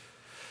worse.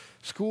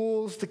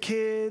 Schools, the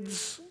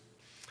kids.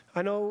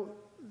 I know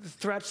the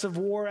threats of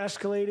war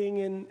escalating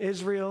in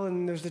Israel,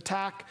 and there's the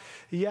attack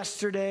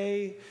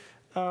yesterday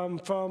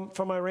from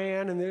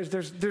Iran, and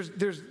there's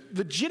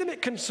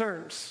legitimate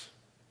concerns.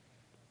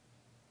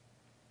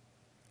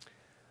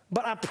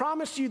 But I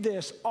promise you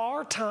this,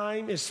 our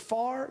time is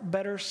far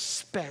better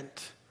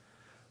spent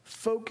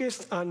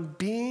focused on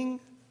being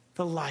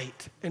the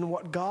light and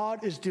what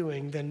God is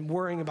doing than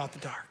worrying about the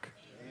dark.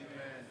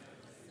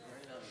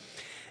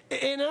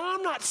 Amen. And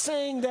I'm not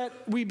saying that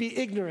we be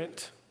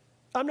ignorant.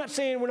 I'm not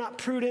saying we're not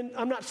prudent.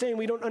 I'm not saying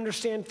we don't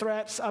understand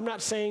threats. I'm not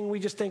saying we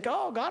just think,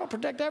 oh, God will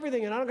protect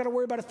everything and I don't got to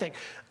worry about a thing.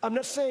 I'm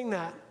not saying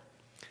that.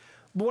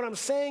 But what I'm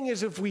saying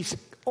is if we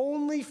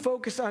only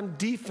focus on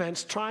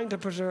defense, trying to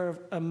preserve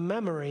a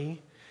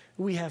memory,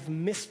 we have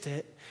missed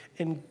it,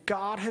 and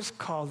God has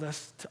called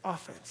us to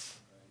offense.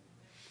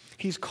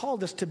 He's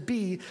called us to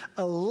be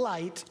a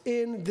light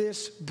in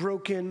this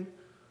broken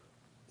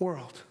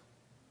world.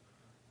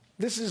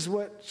 This is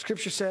what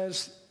Scripture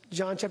says,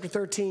 John chapter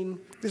 13.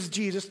 This is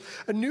Jesus.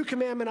 A new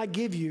commandment I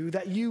give you,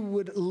 that you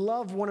would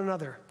love one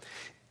another,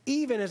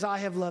 even as I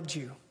have loved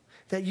you,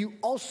 that you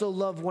also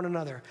love one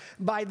another.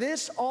 By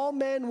this, all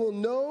men will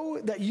know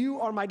that you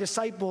are my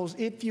disciples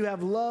if you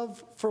have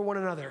love for one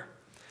another.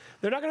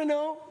 They're not going to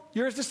know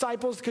you're his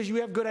disciples because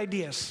you have good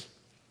ideas.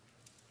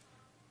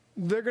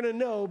 They're going to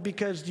know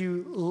because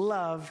you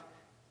love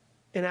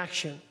in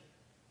action.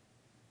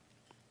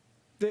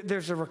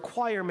 There's a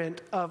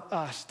requirement of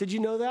us. Did you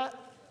know that?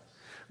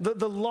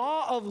 The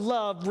law of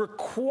love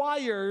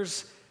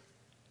requires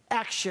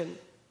action.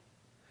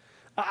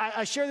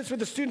 I share this with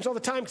the students all the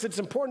time because it's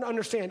important to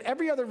understand.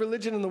 Every other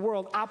religion in the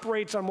world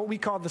operates on what we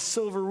call the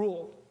silver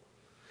rule.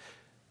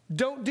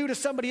 Don't do to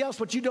somebody else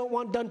what you don't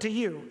want done to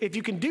you. If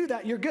you can do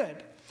that, you're good.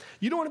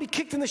 You don't want to be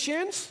kicked in the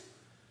shins?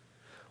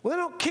 Well, then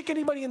don't kick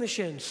anybody in the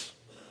shins.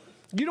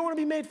 You don't want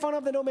to be made fun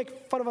of, then don't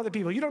make fun of other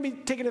people. You don't want to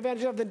be taken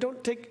advantage of, then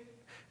don't take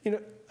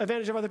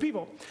advantage of other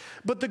people.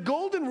 But the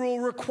golden rule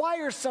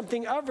requires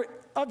something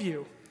of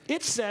you.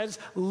 It says,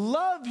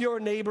 love your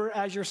neighbor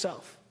as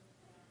yourself.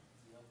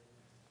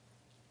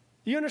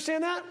 You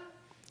understand that?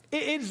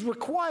 It is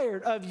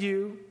required of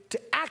you to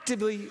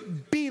actively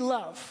be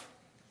love.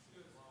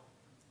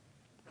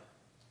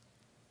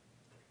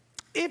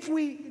 If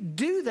we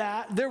do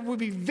that, there will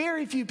be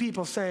very few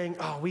people saying,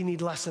 oh, we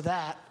need less of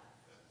that.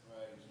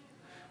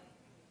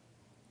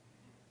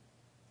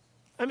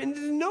 I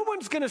mean, no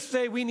one's going to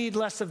say we need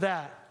less of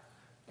that.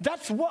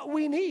 That's what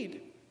we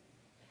need.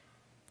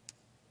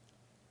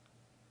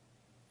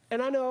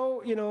 And I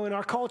know, in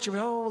our culture,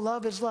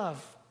 love is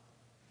love.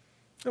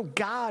 No,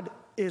 God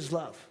is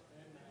love.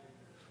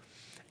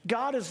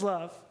 God is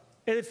love.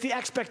 And it's the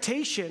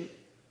expectation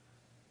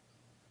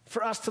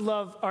for us to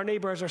love our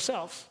neighbor as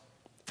ourselves,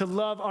 to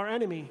love our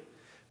enemy.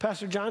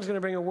 Pastor John's going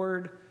to bring a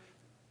word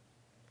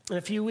in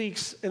a few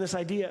weeks in this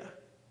idea.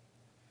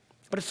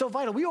 But it's so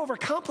vital. We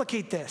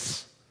overcomplicate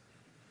this.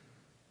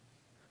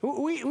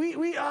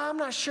 I'm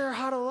not sure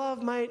how to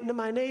love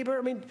my neighbor.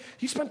 I mean,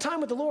 you spend time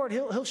with the Lord,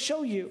 he'll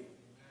show you.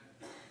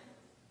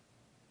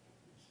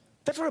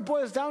 That's what it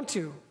boils down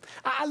to.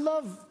 I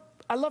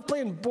love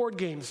playing board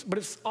games, but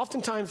it's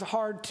oftentimes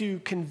hard to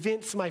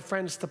convince my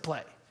friends to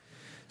play.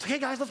 It's like, hey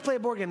guys, let's play a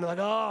board game. They're like,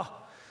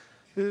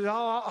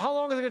 how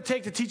long is it going to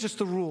take to teach us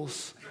the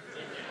rules?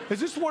 Is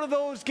this one of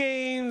those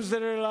games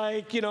that are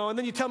like, and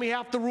then you tell me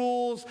half the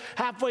rules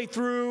halfway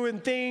through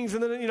and things,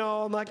 and then,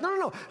 I'm like,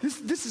 no.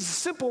 This is a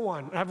simple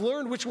one. I've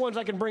learned which ones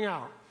I can bring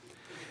out.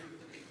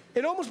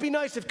 It'd almost be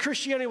nice if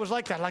Christianity was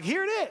like that. Like,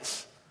 here it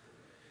is.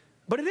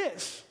 But it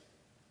is.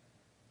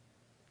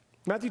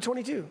 Matthew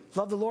 22,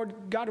 love the Lord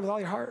God with all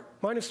your heart,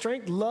 mind, and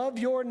strength. Love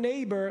your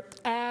neighbor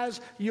as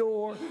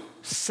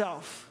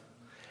yourself.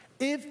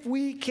 If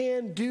we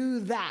can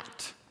do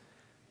that,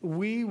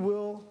 we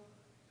will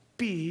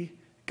be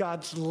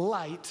God's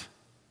light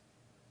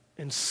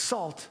and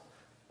salt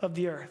of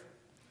the earth.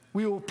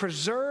 We will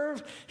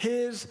preserve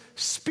his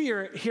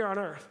spirit here on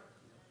earth.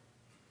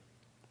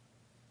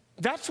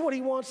 That's what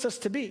he wants us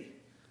to be.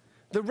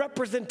 The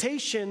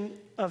representation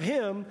of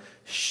him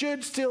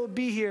should still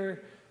be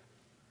here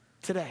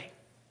today.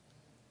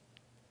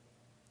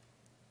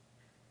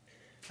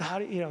 So how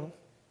do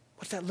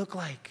what's that look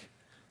like?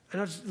 I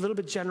know it's a little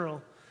bit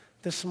general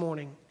this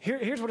morning.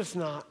 Here's what it's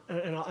not,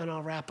 and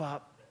I'll wrap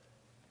up.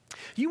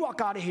 You walk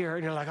out of here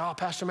and you're like, oh,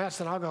 Pastor Matt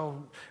said I'll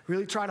go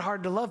really try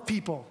hard to love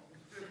people.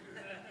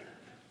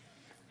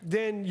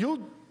 Then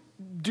you'll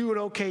do an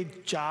okay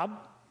job.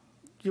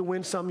 You'll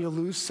win some, you'll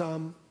lose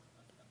some.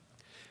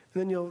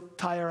 And then you'll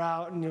tire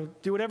out and you'll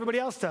do what everybody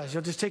else does.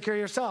 You'll just take care of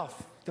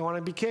yourself. Don't want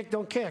to be kicked,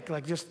 don't kick.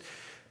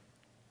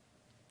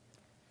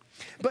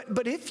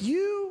 But if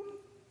you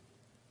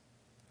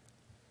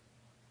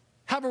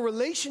have a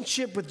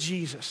relationship with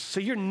Jesus, so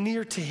you're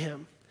near to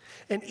him,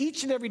 and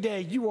each and every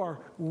day you are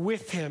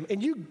with him,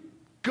 and you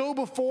go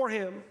before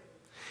him,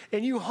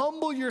 and you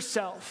humble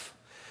yourself,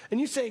 and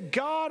you say,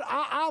 God,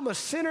 I'm a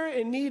sinner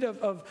in need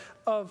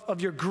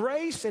of your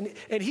grace, and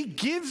he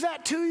gives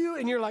that to you,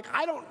 and you're like,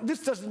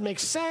 this doesn't make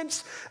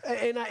sense,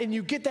 and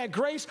you get that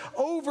grace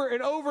over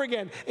and over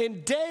again,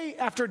 and day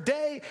after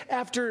day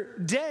after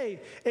day,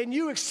 and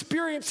you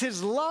experience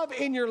his love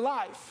in your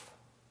life,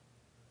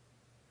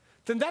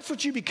 then that's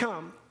what you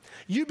become.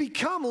 You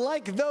become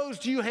like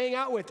those you hang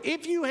out with.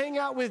 If you hang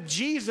out with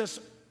Jesus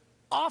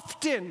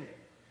often,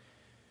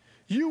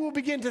 you will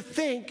begin to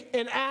think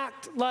and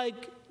act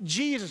like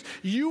Jesus.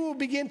 You will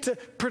begin to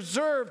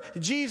preserve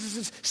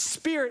Jesus'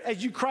 spirit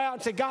as you cry out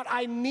and say, God,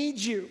 I need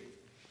you.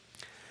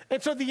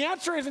 And so the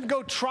answer isn't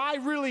go try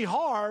really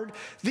hard.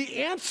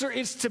 The answer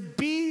is to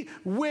be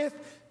with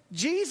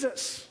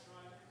Jesus.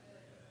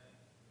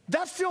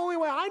 That's the only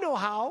way I know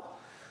how.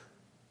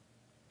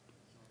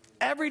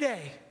 Every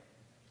day,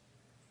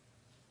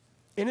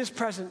 in his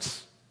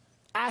presence,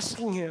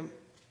 asking him,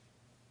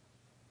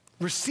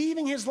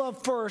 receiving his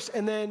love first,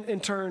 and then in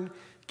turn,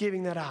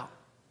 giving that out.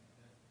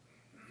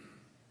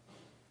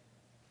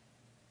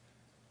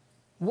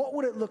 What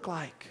would it look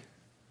like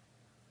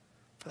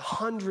for the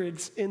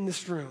hundreds in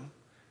this room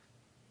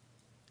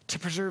to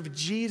preserve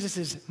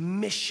Jesus'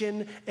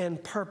 mission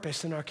and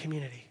purpose in our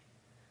community?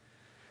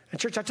 And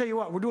church, I tell you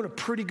what, we're doing a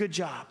pretty good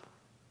job.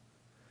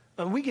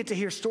 And we get to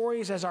hear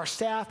stories as our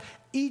staff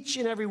each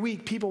and every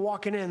week, people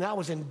walking in, that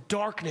was in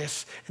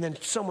darkness, and then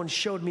someone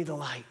showed me the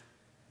light.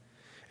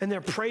 And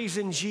they're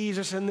praising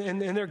Jesus, and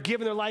they're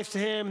giving their lives to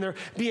him, and they're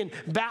being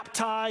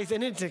baptized,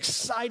 and it's an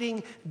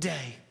exciting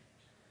day.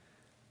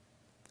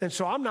 And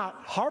so I'm not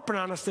harping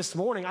on us this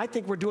morning. I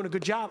think we're doing a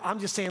good job. I'm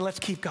just saying, let's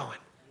keep going.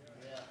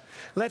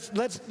 Let's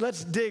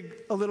dig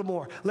a little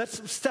more.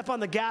 Let's step on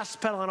the gas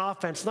pedal on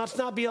offense. Let's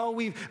not be,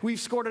 we've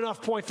scored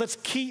enough points. Let's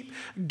keep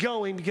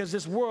going because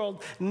this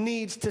world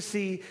needs to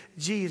see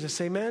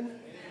Jesus. Amen?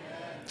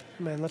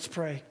 Amen. Let's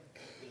pray.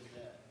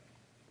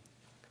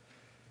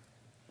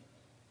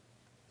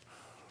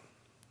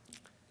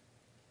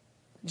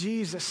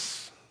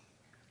 Jesus.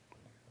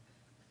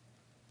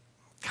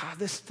 God,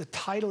 this is the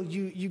title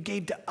you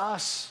gave to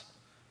us.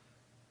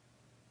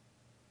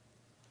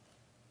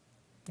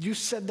 You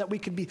said that we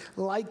could be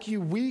like you.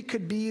 We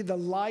could be the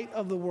light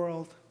of the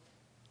world.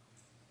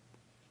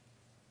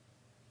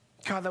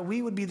 God, that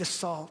we would be the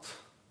salt.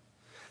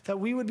 That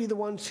we would be the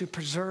ones who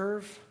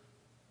preserve.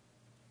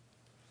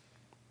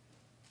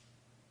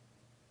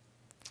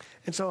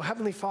 And so,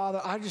 Heavenly Father,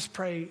 I just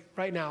pray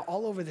right now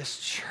all over this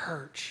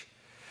church,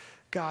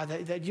 God,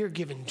 that you're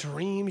giving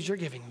dreams, you're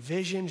giving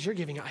visions, you're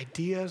giving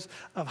ideas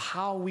of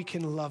how we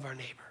can love our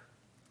neighbor.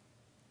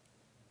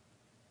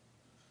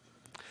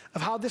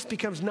 Of how this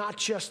becomes not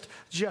just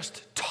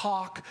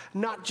talk,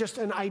 not just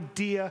an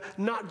idea,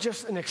 not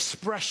just an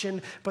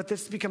expression, but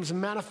this becomes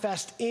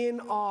manifest in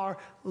our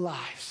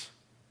lives.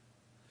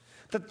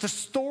 That the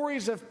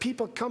stories of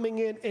people coming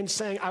in and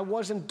saying, I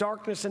was in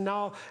darkness and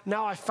now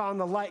I found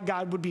the light,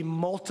 God, would be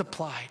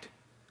multiplied.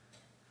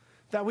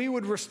 That we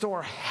would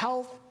restore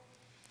health,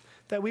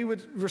 that we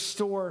would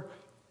restore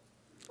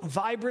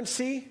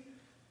vibrancy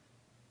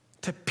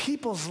to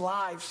people's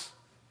lives.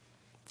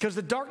 Because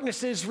the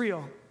darkness is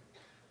real.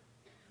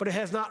 But it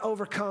has not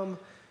overcome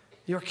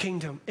your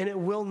kingdom, and it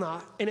will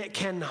not, and it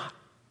cannot.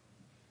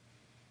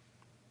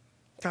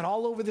 God,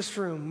 all over this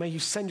room, may you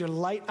send your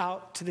light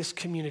out to this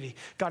community.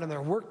 God, in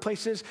their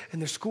workplaces, in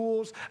their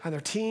schools, on their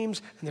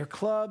teams, in their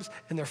clubs,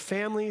 in their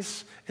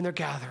families, in their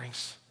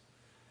gatherings.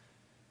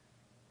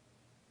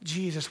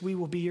 Jesus, we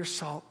will be your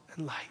salt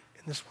and light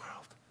in this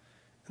world.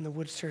 And the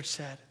Woods Church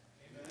said,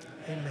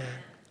 amen. Amen.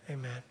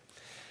 Amen.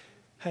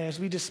 Hey,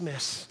 as we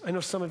dismiss, I know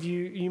some of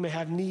you may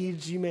have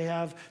needs, you may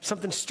have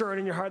something stirred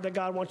in your heart that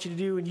God wants you to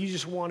do, and you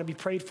just want to be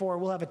prayed for.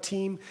 We'll have a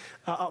team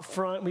up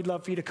front. We'd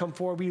love for you to come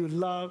forward. We would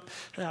love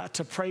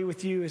to pray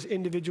with you as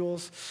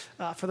individuals.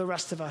 For the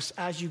rest of us,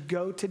 as you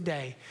go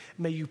today,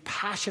 may you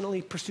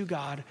passionately pursue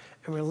God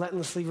and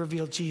relentlessly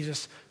reveal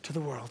Jesus to the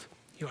world.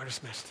 You are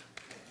dismissed.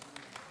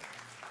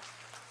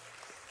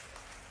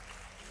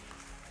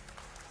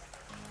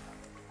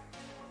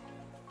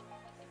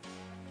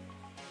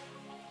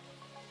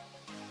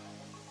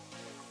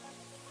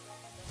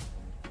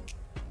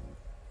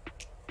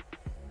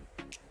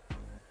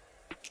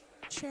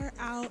 Share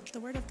out. The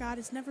word of God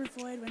is never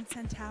void when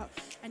sent out,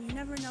 and you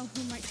never know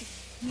who might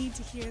need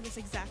to hear this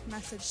exact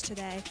message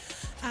today.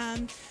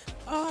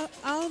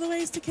 All the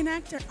ways to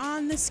connect are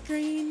on the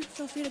screen.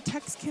 Feel free to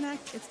text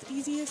Connect. It's the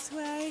easiest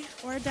way.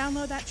 Or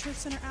download that Church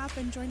Center app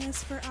and join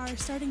us for our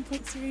Starting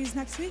Point series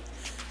next week.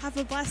 Have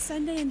a blessed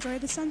Sunday. Enjoy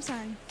the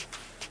sunshine.